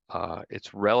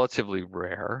 It's relatively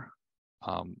rare.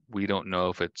 We don't know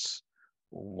if it's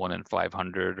 1 in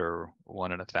 500 or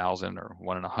 1 in 1,000 or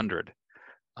 1 in 100.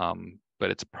 But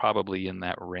it's probably in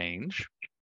that range.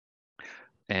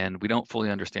 And we don't fully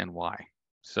understand why.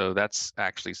 So that's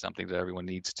actually something that everyone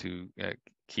needs to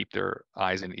keep their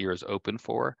eyes and ears open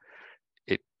for.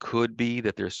 It could be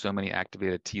that there's so many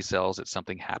activated T cells that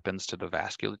something happens to the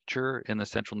vasculature in the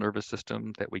central nervous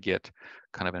system that we get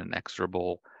kind of an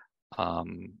inexorable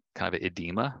kind of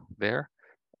edema there.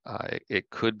 It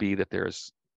could be that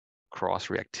there's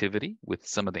cross-reactivity with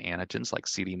some of the antigens like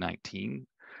CD19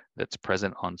 that's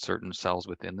present on certain cells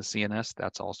within the CNS.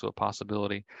 That's also a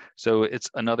possibility. So it's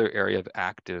another area of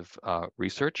active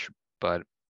research, but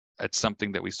it's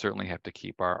something that we certainly have to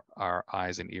keep our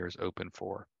eyes and ears open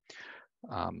for.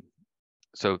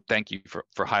 So thank you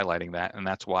for highlighting that. And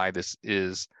that's why this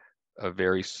is a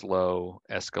very slow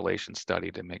escalation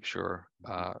study to make sure,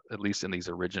 at least in these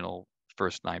original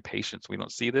first 9 patients, we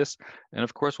don't see this. And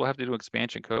of course, we'll have to do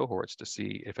expansion cohorts to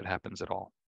see if it happens at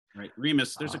all. Right.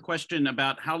 Rimas, there's a question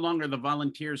about how long are the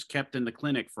volunteers kept in the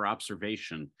clinic for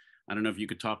observation? I don't know if you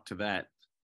could talk to that,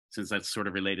 since that's sort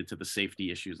of related to the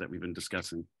safety issues that we've been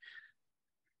discussing.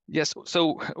 Yes,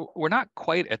 so we're not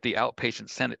quite at the outpatient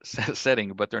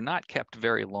setting, but they're not kept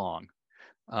very long.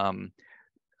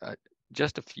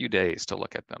 Just a few days to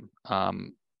look at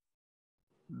them.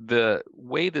 The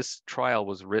way this trial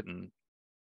was written,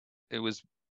 it was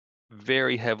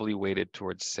very heavily weighted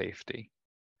towards safety.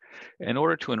 In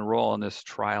order to enroll in this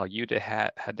trial, you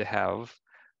had to have,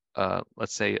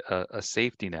 let's say, a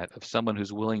safety net of someone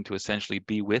who's willing to essentially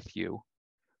be with you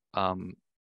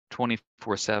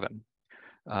 24/7.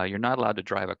 You're not allowed to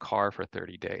drive a car for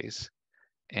 30 days.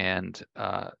 And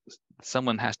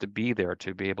someone has to be there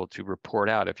to be able to report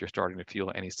out if you're starting to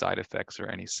feel any side effects or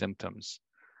any symptoms.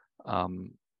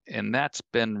 And that's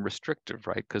been restrictive,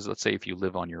 right? Because let's say if you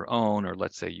live on your own, or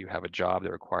let's say you have a job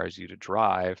that requires you to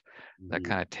drive, that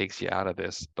kind of takes you out of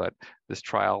this. But this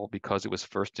trial, because it was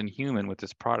first in human with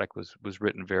this product, was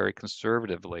written very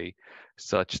conservatively,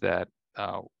 such that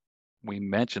we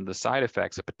mentioned the side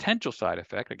effects. A potential side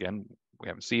effect, again, we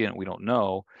haven't seen it, we don't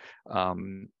know,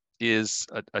 is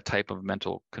a type of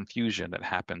mental confusion that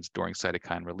happens during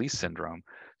cytokine release syndrome.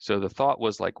 So the thought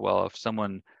was like, well, if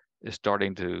someone is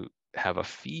starting to have a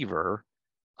fever,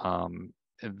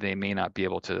 they may not be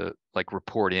able to like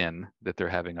report in that they're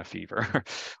having a fever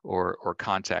or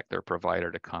contact their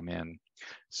provider to come in.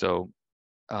 So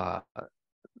the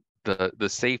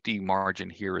safety margin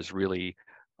here is really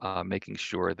making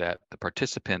sure that the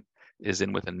participant is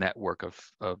in with a network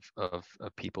of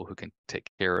people who can take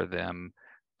care of them,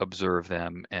 observe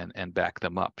them, and back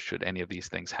them up should any of these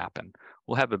things happen.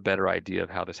 We'll have a better idea of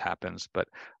how this happens, but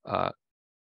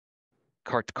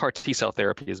CAR T-cell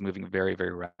therapy is moving very,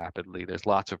 very rapidly. There's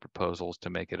lots of proposals to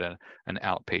make it an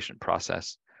outpatient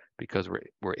process because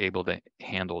we're able to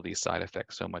handle these side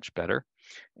effects so much better.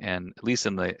 And at least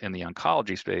in the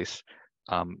oncology space,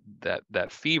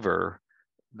 that fever,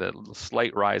 the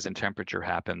slight rise in temperature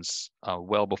happens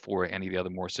well before any of the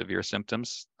other more severe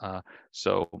symptoms.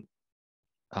 So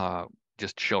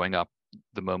just showing up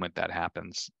the moment that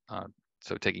happens,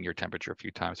 so taking your temperature a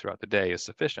few times throughout the day is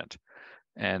sufficient.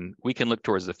 And we can look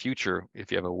towards the future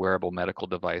if you have a wearable medical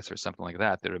device or something like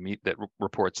that that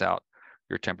reports out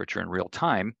your temperature in real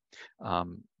time.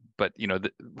 But you know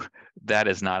that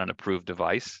is not an approved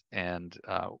device, and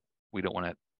we don't want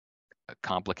to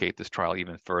complicate this trial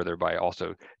even further by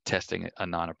also testing a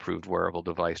non-approved wearable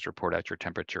device to report out your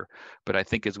temperature. But I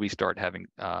think as we start having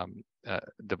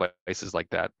devices like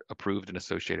that approved and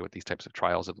associated with these types of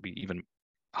trials, it'll be even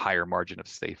higher margin of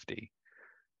safety.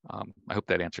 I hope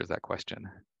that answers that question.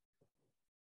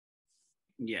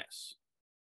 Yes.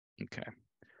 Okay.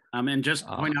 And just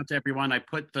point out to everyone, I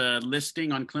put the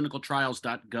listing on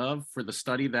clinicaltrials.gov for the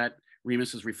study that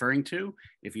Rimas is referring to.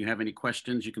 If you have any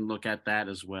questions, you can look at that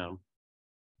as well.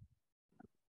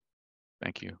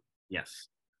 Thank you. Yes.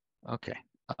 Okay.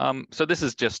 So this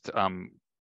is just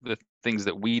the things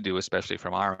that we do, especially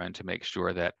from our end, to make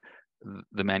sure that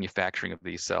the manufacturing of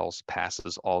these cells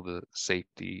passes all the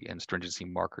safety and stringency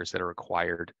markers that are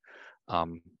required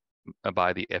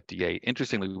by the FDA.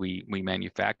 Interestingly, we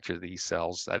manufacture these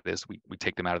cells. That is, we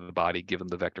take them out of the body, give them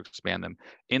the vector, expand them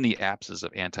in the absence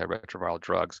of antiretroviral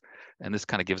drugs. And this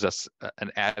kind of gives us an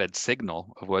added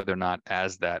signal of whether or not,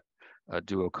 as that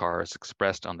duoCAR is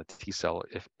expressed on the T cell,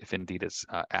 if indeed it's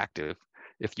active.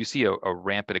 If you see a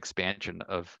rampant expansion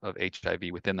of HIV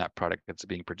within that product that's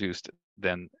being produced,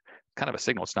 then kind of a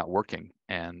signal it's not working,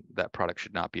 and that product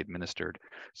should not be administered.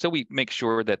 So we make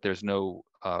sure that there's no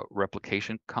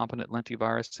replication competent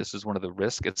lentivirus. This is one of the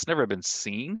risks. It's never been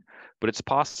seen, but it's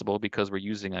possible because we're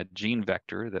using a gene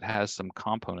vector that has some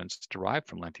components derived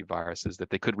from lentiviruses that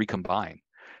they could recombine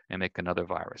and make another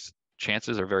virus.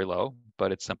 Chances are very low,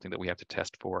 but it's something that we have to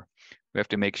test for. We have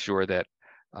to make sure that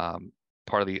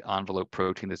part of the envelope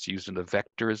protein that's used in the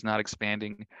vector is not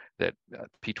expanding, that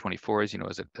P24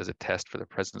 is, as a test for the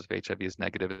presence of HIV is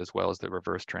negative, as well as the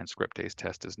reverse transcriptase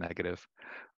test is negative.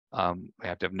 We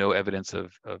have to have no evidence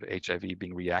of HIV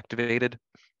being reactivated,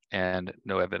 and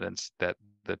no evidence that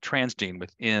the transgene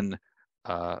within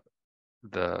the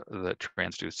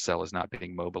transduced cell is not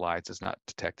being mobilized, is not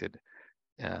detected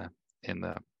in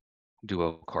the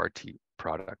duo CAR T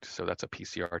product. So that's a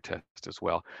PCR test as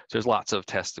well. So there's lots of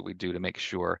tests that we do to make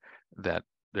sure that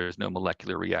there's no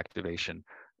molecular reactivation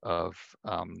of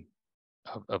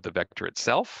the vector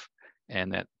itself,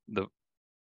 and that the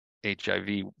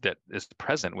HIV that is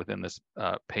present within this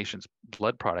patient's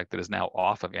blood product that is now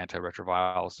off of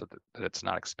antiretrovirals, so that it's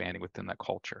not expanding within that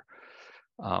culture.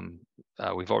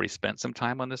 We've already spent some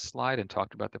time on this slide and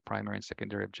talked about the primary and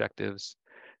secondary objectives.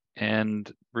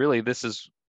 And really, this is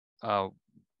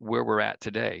where we're at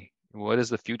today. What is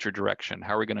the future direction?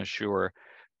 How are we going to ensure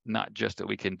not just that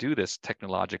we can do this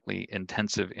technologically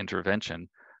intensive intervention,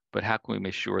 but how can we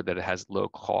make sure that it has low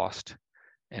cost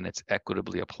and it's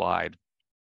equitably applied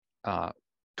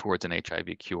towards an HIV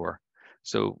cure?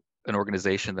 So an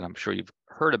organization that I'm sure you've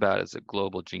heard about is a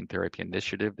Global Gene Therapy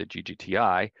Initiative, the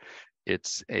GGTI.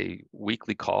 It's a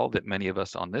weekly call that many of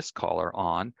us on this call are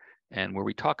on, and where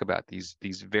we talk about these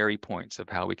very points of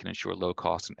how we can ensure low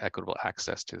cost and equitable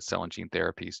access to cell and gene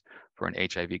therapies for an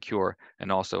HIV cure. And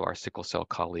also our sickle cell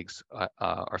colleagues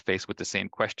are faced with the same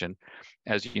question.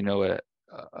 As you know,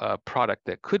 a product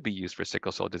that could be used for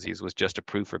sickle cell disease was just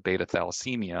approved for beta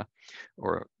thalassemia,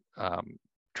 or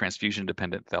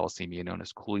transfusion-dependent thalassemia known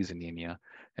as Cooley's anemia,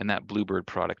 and that Bluebird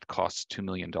product costs $2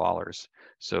 million.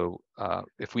 So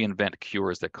if we invent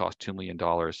cures that cost $2 million,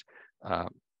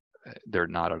 they're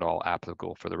not at all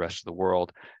applicable for the rest of the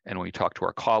world. And when we talk to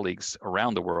our colleagues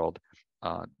around the world,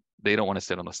 they don't want to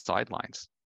sit on the sidelines.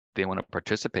 They want to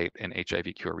participate in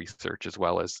HIV cure research as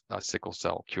well as sickle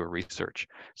cell cure research.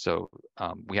 So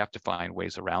we have to find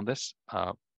ways around this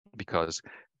because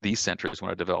these centers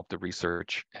want to develop the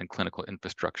research and clinical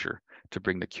infrastructure to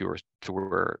bring the cures to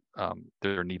where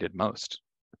they're needed most.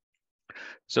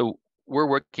 So we're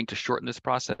working to shorten this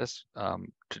process,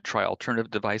 to try alternative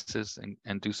devices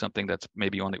and do something that's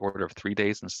maybe on the order of 3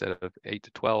 days instead of 8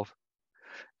 to 12.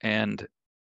 And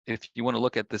if you want to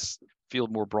look at this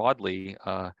field more broadly,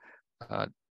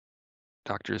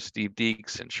 Dr. Steve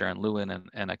Deeks and Sharon Lewin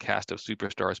and a cast of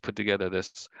superstars put together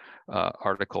this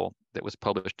article that was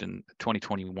published in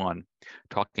 2021,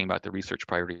 talking about the research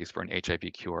priorities for an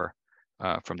HIV cure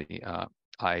from the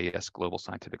IAS Global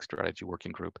Scientific Strategy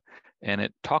Working Group. And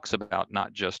it talks about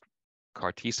not just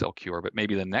CAR T-cell cure, but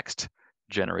maybe the next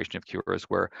generation of cures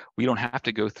where we don't have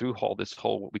to go through this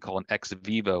whole what we call an ex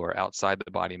vivo or outside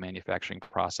the body manufacturing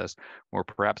process, or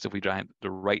perhaps if we find the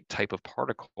right type of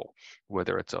particle,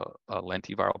 whether it's a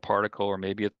lentiviral particle or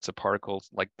maybe it's a particle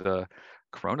like the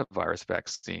coronavirus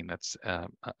vaccine that's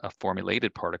a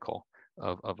formulated particle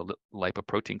of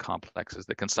lipoprotein complexes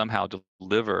that can somehow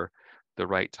deliver the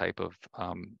right type of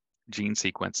gene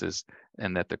sequences,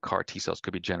 and that the CAR T cells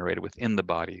could be generated within the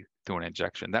body through an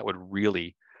injection. That would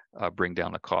really bring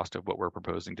down the cost of what we're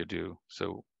proposing to do.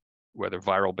 So whether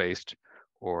viral based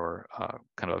or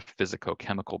kind of a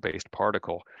physicochemical based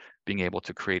particle, being able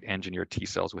to create engineered T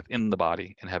cells within the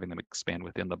body and having them expand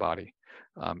within the body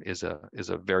is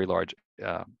a very large,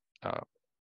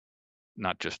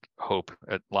 not just hope,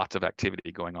 lots of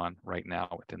activity going on right now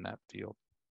within that field.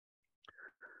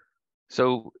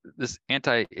 So this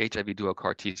anti-HIV dual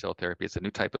CAR T-cell therapy is a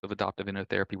new type of adoptive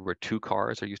immunotherapy where 2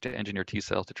 CARs are used to engineer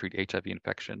T-cells to treat HIV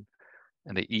infection,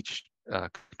 and they each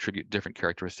contribute different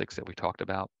characteristics that we talked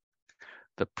about.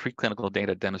 The preclinical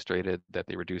data demonstrated that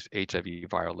they reduce HIV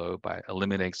viral load by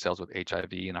eliminating cells with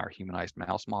HIV in our humanized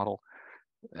mouse model,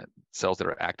 cells that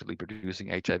are actively producing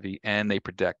HIV, and they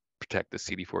protect the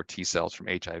CD4 T cells from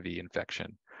HIV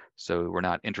infection. So we're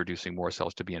not introducing more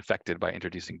cells to be infected by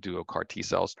introducing duo CAR T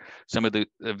cells. Some of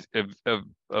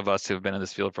us who have been in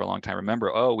this field for a long time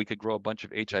remember, oh, we could grow a bunch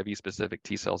of HIV specific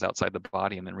T cells outside the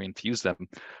body and then reinfuse them.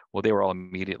 Well, they were all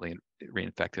immediately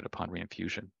reinfected upon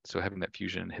reinfusion. So having that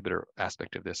fusion inhibitor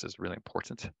aspect of this is really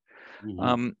important.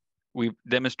 Mm-hmm. We've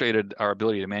demonstrated our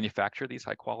ability to manufacture these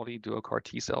high quality duo CAR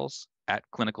T cells at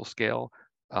clinical scale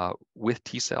with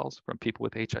T cells from people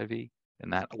with HIV.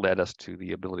 And that led us to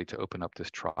the ability to open up this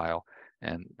trial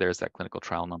And there's that clinical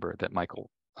trial number that Michael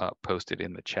posted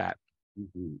in the chat.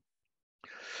 Mm-hmm.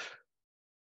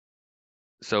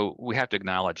 So we have to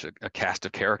acknowledge a cast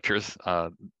of characters.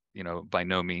 By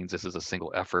no means this is a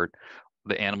single effort.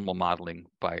 The animal modeling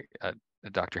by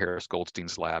Dr. Harris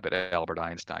Goldstein's lab at Albert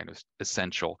Einstein was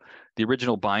essential. The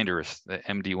original binders, the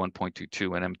MD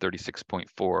 1.22 and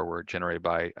M36.4, were generated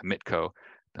by Mitko,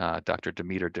 Dr.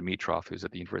 Dimitar Dimitrov, who's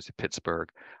at the University of Pittsburgh.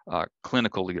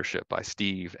 Clinical leadership by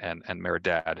Steve and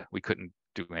Meredad. We couldn't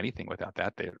do anything without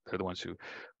that. They're the ones who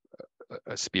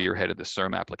spearheaded the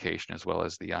CERM application as well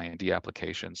as the IND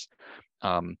applications.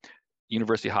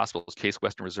 University Hospitals Case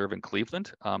Western Reserve in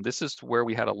Cleveland. This is where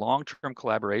we had a long-term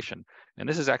collaboration. And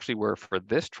this is actually where, for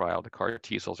this trial, the CAR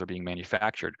T cells are being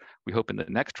manufactured. We hope in the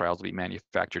next trials to be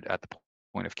manufactured at the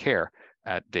point of care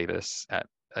at Davis, at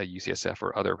UCSF,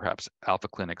 or other perhaps alpha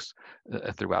clinics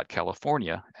throughout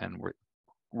California. And we're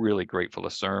really grateful to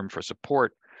CERM for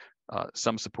support.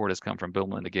 Some support has come from Bill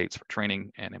and Melinda Gates for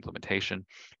training and implementation.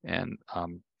 And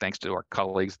thanks to our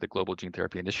colleagues at the Global Gene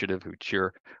Therapy Initiative,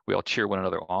 we all cheer one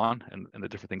another on and the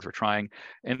different things we're trying.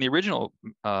 And the original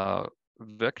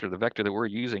vector, the vector that we're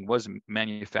using, was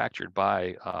manufactured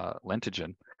by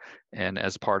Lentigen. And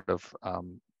as part of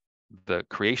the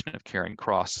creation of Caring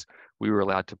Cross, we were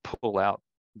allowed to pull out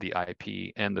the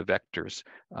IP and the vectors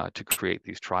to create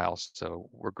these trials. So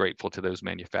we're grateful to those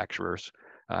manufacturers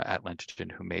at Lentigen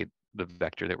who made the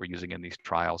vector that we're using in these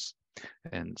trials.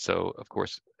 And so, of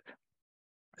course,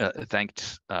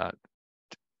 thanks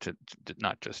to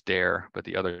not just DARE, but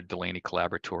the other Delaney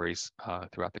collaboratories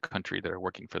throughout the country that are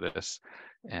working for this,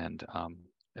 and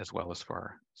as well as for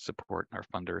our support and our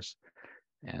funders.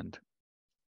 And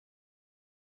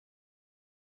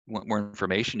want more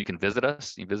information, you can visit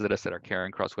us. You can visit us at our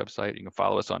Caring Cross website. You can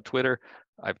follow us on Twitter.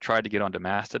 I've tried to get onto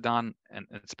Mastodon, and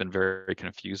it's been very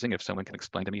confusing. If someone can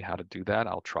explain to me how to do that,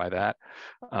 I'll try that.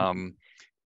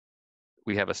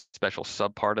 We have a special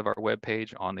subpart of our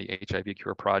webpage on the HIV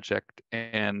Cure Project.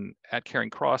 And at Caring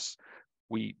Cross,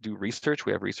 we do research.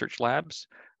 We have research labs.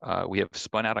 We have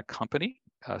spun out a company,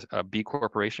 a B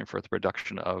Corporation, for the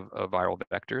production of viral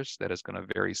vectors that is going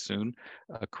to very soon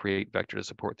create vector to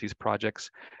support these projects.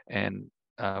 And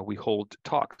we hold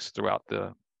talks throughout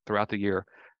the year.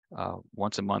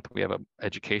 Once a month we have an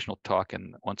educational talk,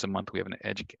 and once a month we have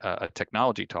a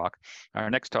technology talk. Our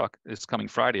next talk is coming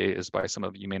Friday, is by some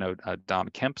of you may know Dom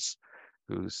Kemps,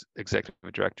 who's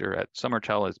executive director at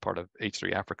Summertel as part of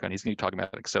H3 Africa, and he's going to be talking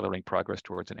about accelerating progress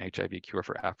towards an HIV cure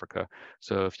for Africa.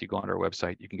 So if you go on our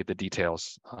website, you can get the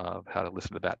details of how to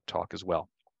listen to that talk as well.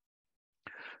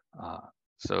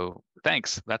 So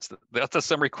thanks. That's the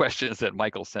summary questions that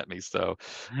Michael sent me. So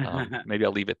maybe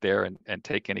I'll leave it there and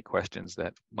take any questions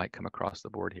that might come across the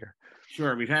board here.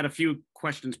 Sure. We've had a few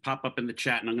questions pop up in the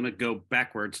chat, and I'm going to go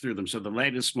backwards through them. So the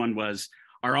latest one was,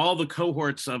 are all the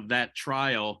cohorts of that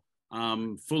trial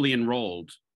fully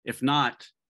enrolled? If not,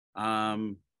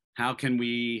 how can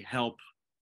we help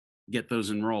get those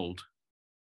enrolled?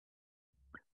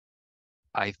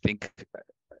 I think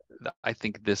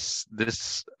this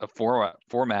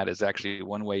format is actually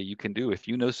one way you can do. If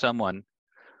you know someone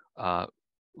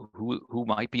who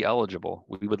might be eligible,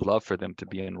 we would love for them to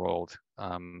be enrolled.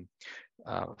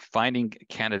 Finding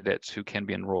candidates who can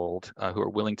be enrolled, who are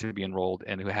willing to be enrolled,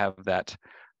 and who have that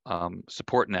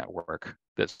support network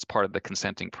that's part of the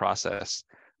consenting process,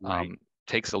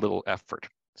 takes a little effort.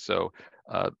 So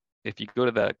if you go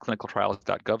to the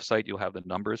clinicaltrials.gov site, you'll have the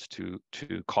numbers to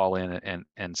call in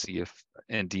and see if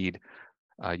indeed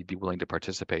you'd be willing to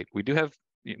participate.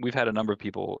 We've had a number of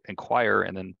people inquire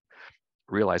and then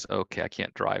realize, okay, I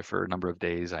can't drive for a number of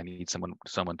days. I need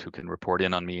someone who can report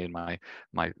in on me and my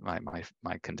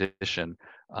condition.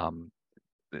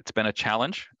 It's been a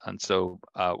challenge, and so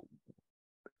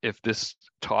if this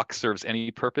talk serves any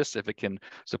purpose, if it can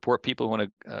support people who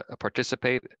want to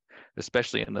participate,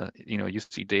 especially in the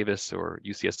UC Davis or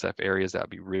UCSF areas, that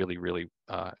would be really, really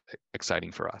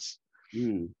exciting for us.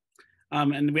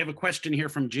 And we have a question here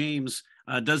from James.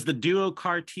 Does the Duo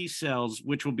CAR T cells,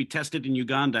 which will be tested in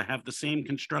Uganda, have the same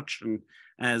construction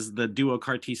as the Duo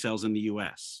CAR T cells in the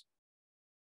US?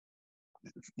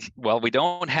 Well, we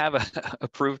don't have an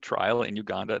approved trial in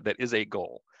Uganda. That is a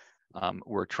goal.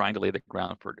 We're trying to lay the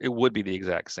ground for it. It would be the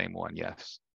exact same one,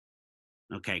 yes.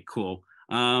 Okay, cool.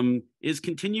 Is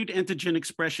continued antigen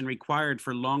expression required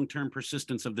for long-term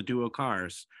persistence of the Duo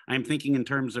CARs? I'm thinking in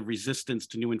terms of resistance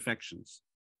to new infections.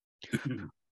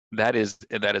 That is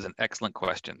an excellent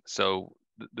question. So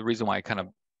the reason why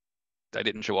I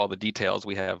didn't show all the details,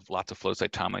 we have lots of flow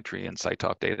cytometry and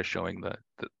cytop data showing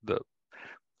the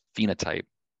phenotype,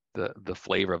 the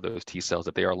flavor of those T cells,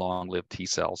 that they are long-lived T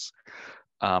cells.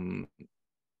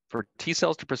 for T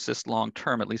cells to persist long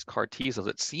term, at least CAR T cells,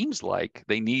 it seems like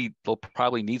they'll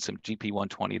probably need some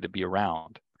GP120 to be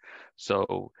around.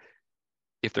 So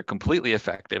if they're completely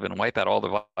effective and wipe out all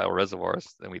the viral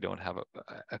reservoirs, then we don't have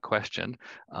a question.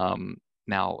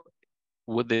 Now,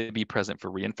 would they be present for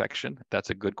reinfection? That's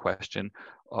a good question.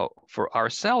 For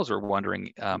ourselves, we're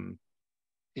wondering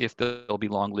if they'll be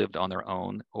long-lived on their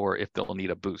own or if they'll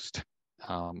need a boost,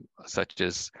 such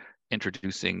as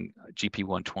introducing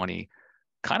GP120,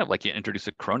 kind of like you introduce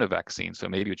a corona vaccine. So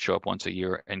maybe you'd show up once a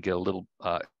year and get a little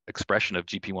expression of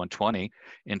GP120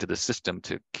 into the system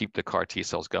to keep the CAR T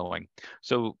cells going.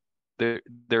 So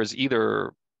there's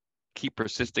either keep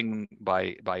persisting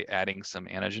by adding some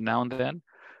antigen now and then.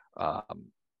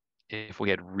 If we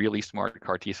had really smart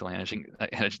CAR T cell antigen,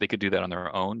 they could do that on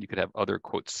their own. You could have other,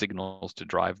 quote, signals to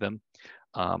drive them.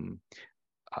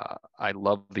 I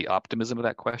love the optimism of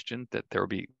that question, that there will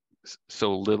be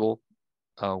so little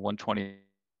 120.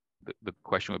 The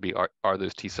question would be, are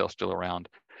those T cells still around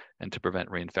and to prevent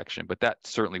reinfection? But that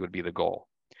certainly would be the goal.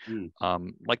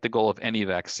 Like the goal of any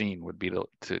vaccine would be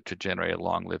to generate a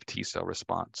long-lived T cell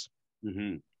response.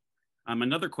 Mm-hmm.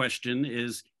 Another question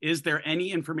is there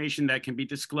any information that can be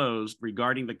disclosed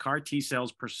regarding the CAR T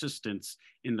cells persistence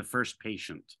in the first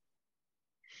patient?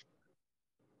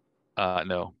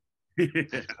 No.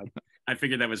 I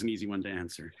figured that was an easy one to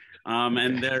answer.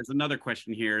 And there's another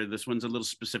question here. This one's a little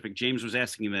specific. James was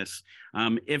asking this.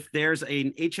 If there's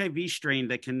an HIV strain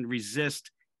that can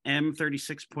resist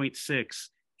M36.6,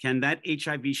 can that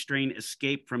HIV strain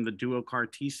escape from the duo CAR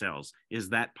T cells? Is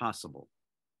that possible?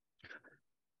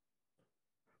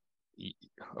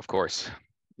 Of course.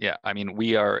 Yeah. I mean,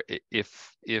 we are,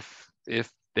 if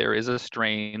there is a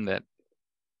strain that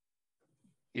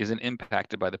isn't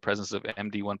impacted by the presence of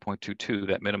MD1.22,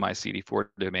 that minimized CD4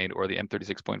 domain, or the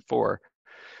M36.4,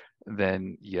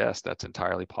 then yes, that's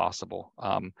entirely possible.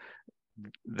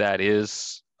 That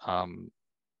is, I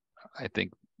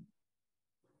think,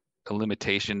 a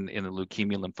limitation in the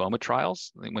leukemia lymphoma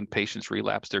trials. When patients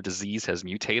relapse, their disease has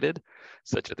mutated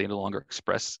such that they no longer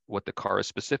express what the CAR is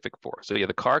specific for. So yeah,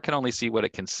 the CAR can only see what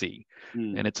it can see,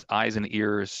 and its eyes and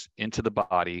ears into the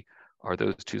body are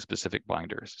those two specific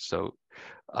binders. So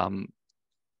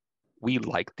we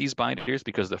like these binders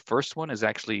because the first one is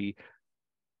actually,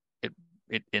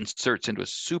 it inserts into a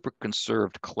super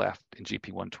conserved cleft in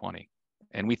GP120.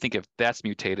 And we think if that's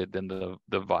mutated, then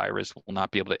the virus will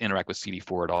not be able to interact with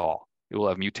CD4 at all. It will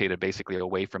have mutated basically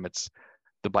away from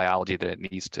the biology that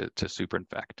it needs to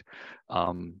superinfect.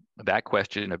 That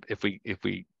question of if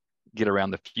we get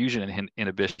around the fusion and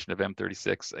inhibition of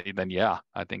M36, then yeah,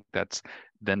 I think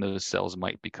then those cells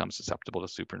might become susceptible to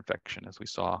superinfection, as we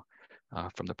saw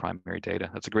from the primary data.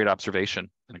 That's a great observation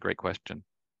and a great question.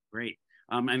 Great.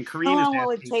 And Corinne, how long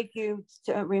will it take you,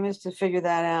 Rimas, to figure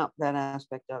that out, that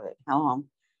aspect of it? How long?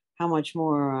 How much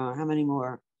more? How many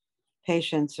more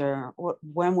patients? Or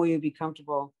when will you be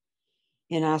comfortable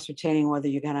in ascertaining whether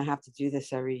you're going to have to do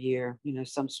this every year? You know,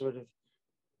 some sort of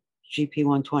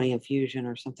GP120 infusion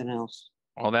or something else.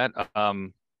 Well, that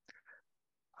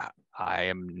I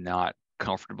am not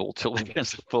comfortable till it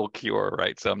gets a full cure,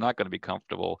 right? So I'm not going to be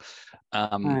comfortable.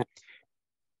 Right.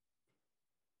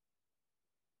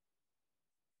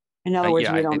 In other words,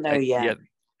 we don't know yet.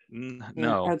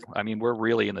 No, okay. I mean, we're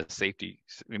really in the safety.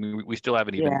 I mean, we still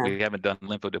haven't even, we haven't done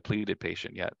lymphodepleted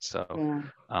patient yet. So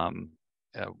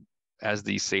as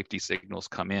these safety signals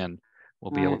come in, we'll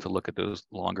be able to look at those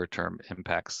longer term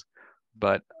impacts.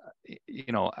 But,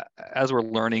 you know, as we're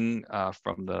learning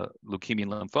from the leukemia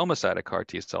and lymphoma side of CAR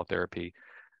T cell therapy,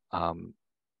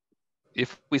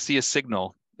 if we see a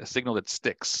signal that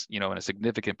sticks, you know, in a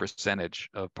significant percentage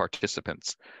of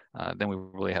participants, then we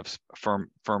really have firm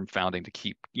founding to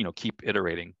keep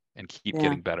iterating and keep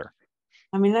getting better.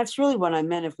 I mean, that's really what I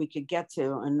meant. If we could get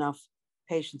to enough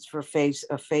patients for phase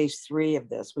 3 of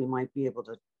this, we might be able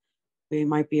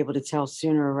to tell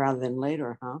sooner rather than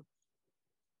later, huh?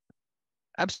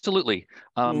 Absolutely.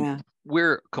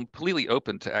 We're completely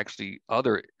open to actually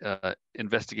other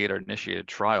investigator-initiated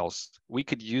trials. We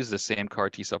could use the same CAR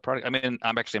T cell product. I mean,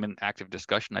 I'm in active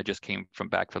discussion. I just came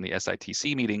back from the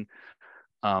SITC meeting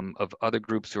of other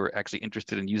groups who are actually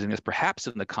interested in using this, perhaps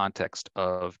in the context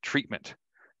of treatment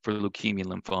for leukemia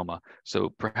and lymphoma. So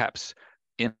perhaps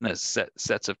in the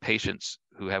sets of patients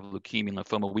who have leukemia and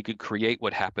lymphoma, we could create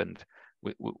what happened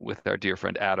with our dear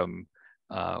friend Adam,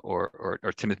 or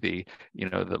Timothy, you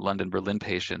know, the London, Berlin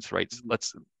patients, right?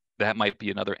 That might be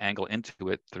another angle into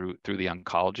it through the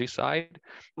oncology side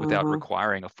without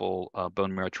requiring a full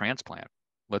bone marrow transplant.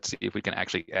 Let's see if we can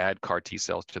actually add CAR T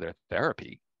cells to their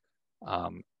therapy.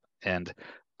 And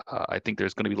I think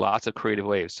there's going to be lots of creative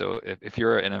ways. So if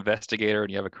you're an investigator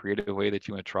and you have a creative way that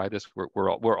you want to try this,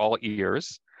 we're all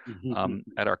ears.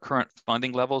 At our current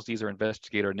funding levels, these are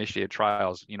investigator-initiated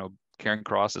trials. You know, Caring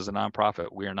Cross is a nonprofit.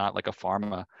 We are not like a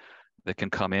pharma that can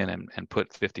come in and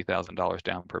put $50,000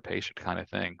 down per patient kind of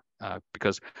thing,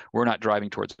 because we're not driving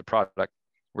towards the product.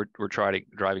 We're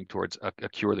driving towards a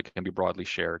cure that can be broadly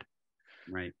shared.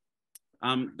 Right.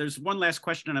 There's one last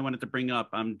question I wanted to bring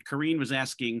up. Corrine was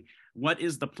asking, what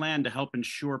is the plan to help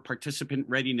ensure participant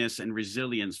readiness and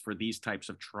resilience for these types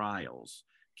of trials?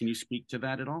 Can you speak to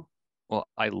that at all? Well,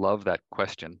 I love that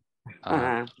question.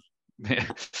 And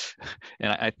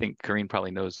I think Corrine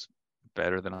probably knows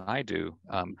better than I do.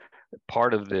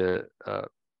 Part of the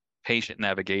patient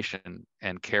navigation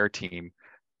and care team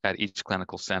at each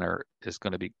clinical center is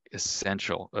going to be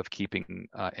essential of keeping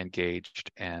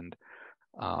engaged and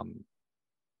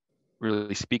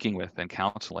really speaking with and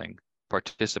counseling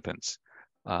participants.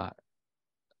 I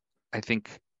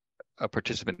think a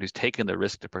participant who's taken the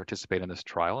risk to participate in this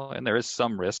trial, and there is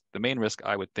some risk. The main risk,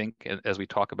 I would think, as we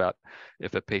talk about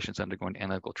if a patient's undergoing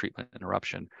analytical treatment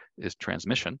interruption, is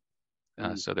transmission.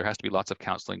 So there has to be lots of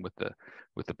counseling with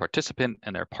the participant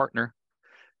and their partner,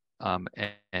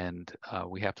 and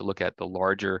we have to look at the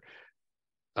larger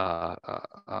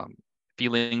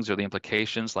feelings or the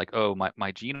implications, like, oh,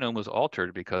 my genome was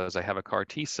altered because I have a CAR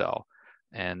T cell,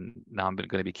 and now I'm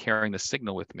going to be carrying the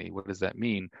signal with me. What does that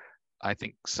mean? I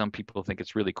think some people think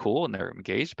it's really cool and they're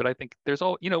engaged, but I think there's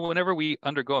all, whenever we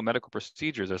undergo a medical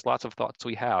procedure, there's lots of thoughts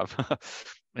we have.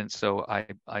 And so I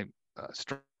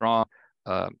strong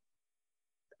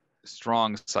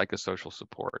psychosocial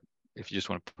support, if you just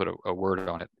want to put a word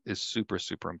on it, is super,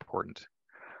 super important.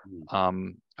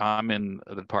 I'm in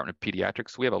the Department of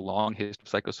Pediatrics. We have a long history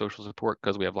of psychosocial support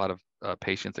because we have a lot of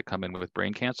patients that come in with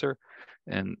brain cancer,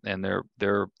 and their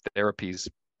therapies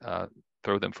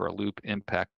throw them for a loop,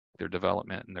 impact their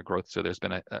development and their growth. So there's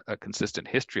been a consistent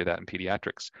history of that in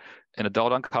pediatrics. In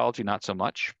adult oncology, not so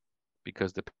much,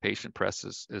 because the patient press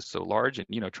is so large, and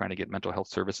trying to get mental health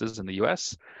services in the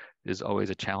U.S. is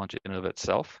always a challenge in and of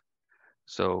itself.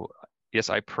 So yes,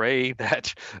 I pray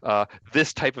that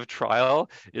this type of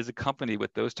trial is accompanied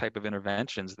with those type of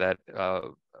interventions, that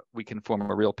we can form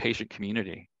a real patient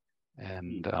community.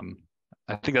 And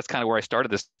I think that's kind of where I started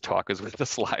this talk, is with the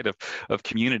slide of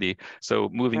community. So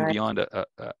moving beyond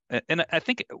and I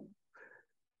think,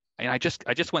 and I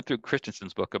just went through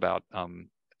Christensen's book about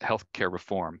healthcare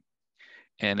reform,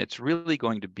 and it's really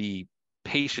going to be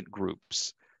patient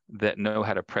groups that know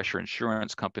how to pressure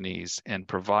insurance companies and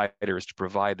providers to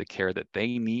provide the care that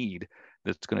they need,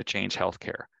 that's going to change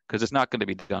healthcare, because it's not going to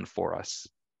be done for us.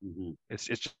 It's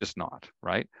just not,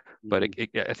 right? But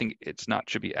I think it's not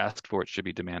should be asked for, it should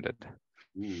be demanded.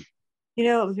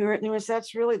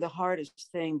 That's really the hardest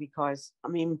thing, because I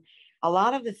mean, a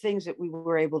lot of the things that we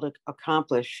were able to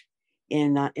accomplish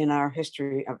in our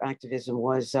history of activism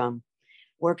was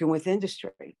working with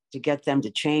industry to get them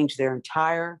to change their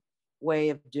entire way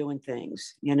of doing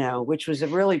things, which was a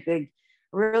really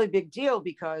big deal,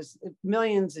 because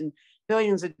millions and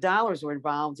billions of dollars were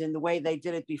involved in the way they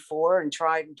did it before, and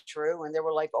tried and true, and they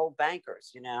were like old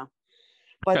bankers,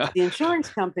 But the insurance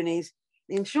companies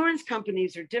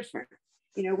are different.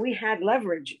 We had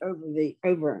leverage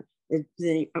over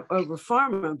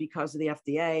pharma because of the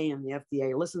FDA, and the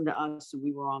FDA listened to us, and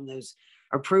we were on those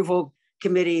approval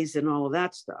committees and all of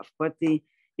that stuff. But the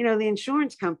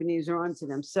insurance companies are onto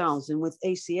themselves, and with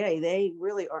ACA, they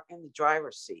really are in the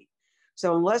driver's seat.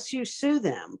 So unless you sue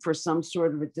them for some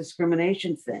sort of a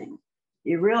discrimination thing,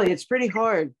 it's pretty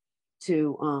hard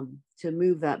to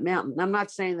move that mountain. I'm not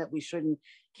saying that we shouldn't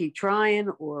keep trying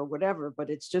or whatever,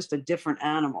 but it's just a different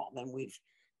animal than we've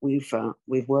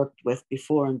worked with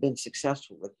before and been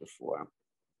successful with before.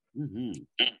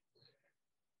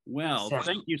 Well,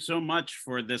 thank you so much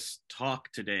for this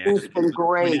talk today. It's been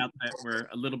great. Out that we're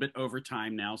a little bit over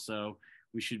time now, so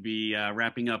we should be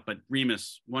wrapping up. But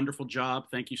Rimas, wonderful job.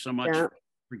 Thank you so much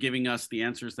for giving us the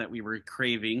answers that we were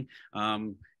craving.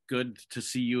 Good to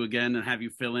see you again and have you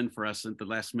fill in for us at the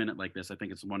last minute like this. I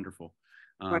think it's wonderful.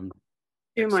 Thank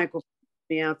you, Michael, for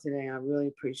being out today. I really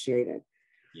appreciate it.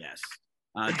 Yes,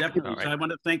 definitely. Right. So I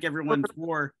want to thank everyone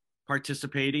for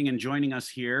participating and joining us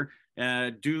here.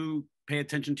 Do pay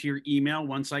attention to your email.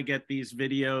 Once I get these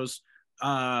videos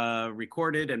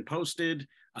recorded and posted,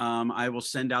 I will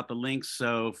send out the links.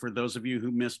 So for those of you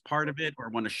who missed part of it or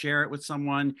want to share it with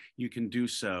someone, you can do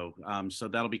so. So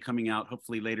that'll be coming out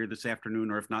hopefully later this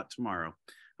afternoon, or if not tomorrow.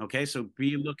 Okay, so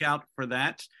be lookout for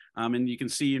that. And you can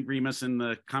see Rimas in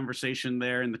the conversation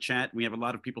there in the chat. We have a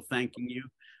lot of people thanking you.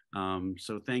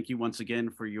 So thank you once again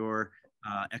for your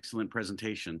excellent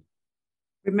presentation.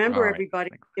 Remember, right. everybody,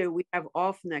 Thanks. too, we have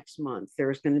off next month.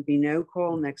 There's going to be no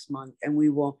call next month, and we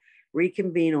will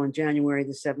reconvene on January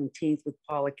the 17th with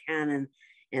Paula Cannon,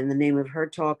 and the name of her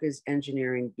talk is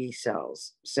Engineering B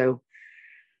Cells. So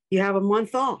you have a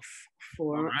month off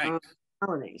for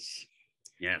holidays.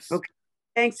 Yes. Okay.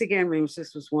 Thanks again, Rimas.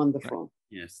 This was wonderful.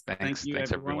 Yes. Thanks. Thank you,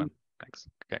 Thanks, everyone. Thanks.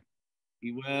 Okay.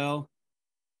 Be well.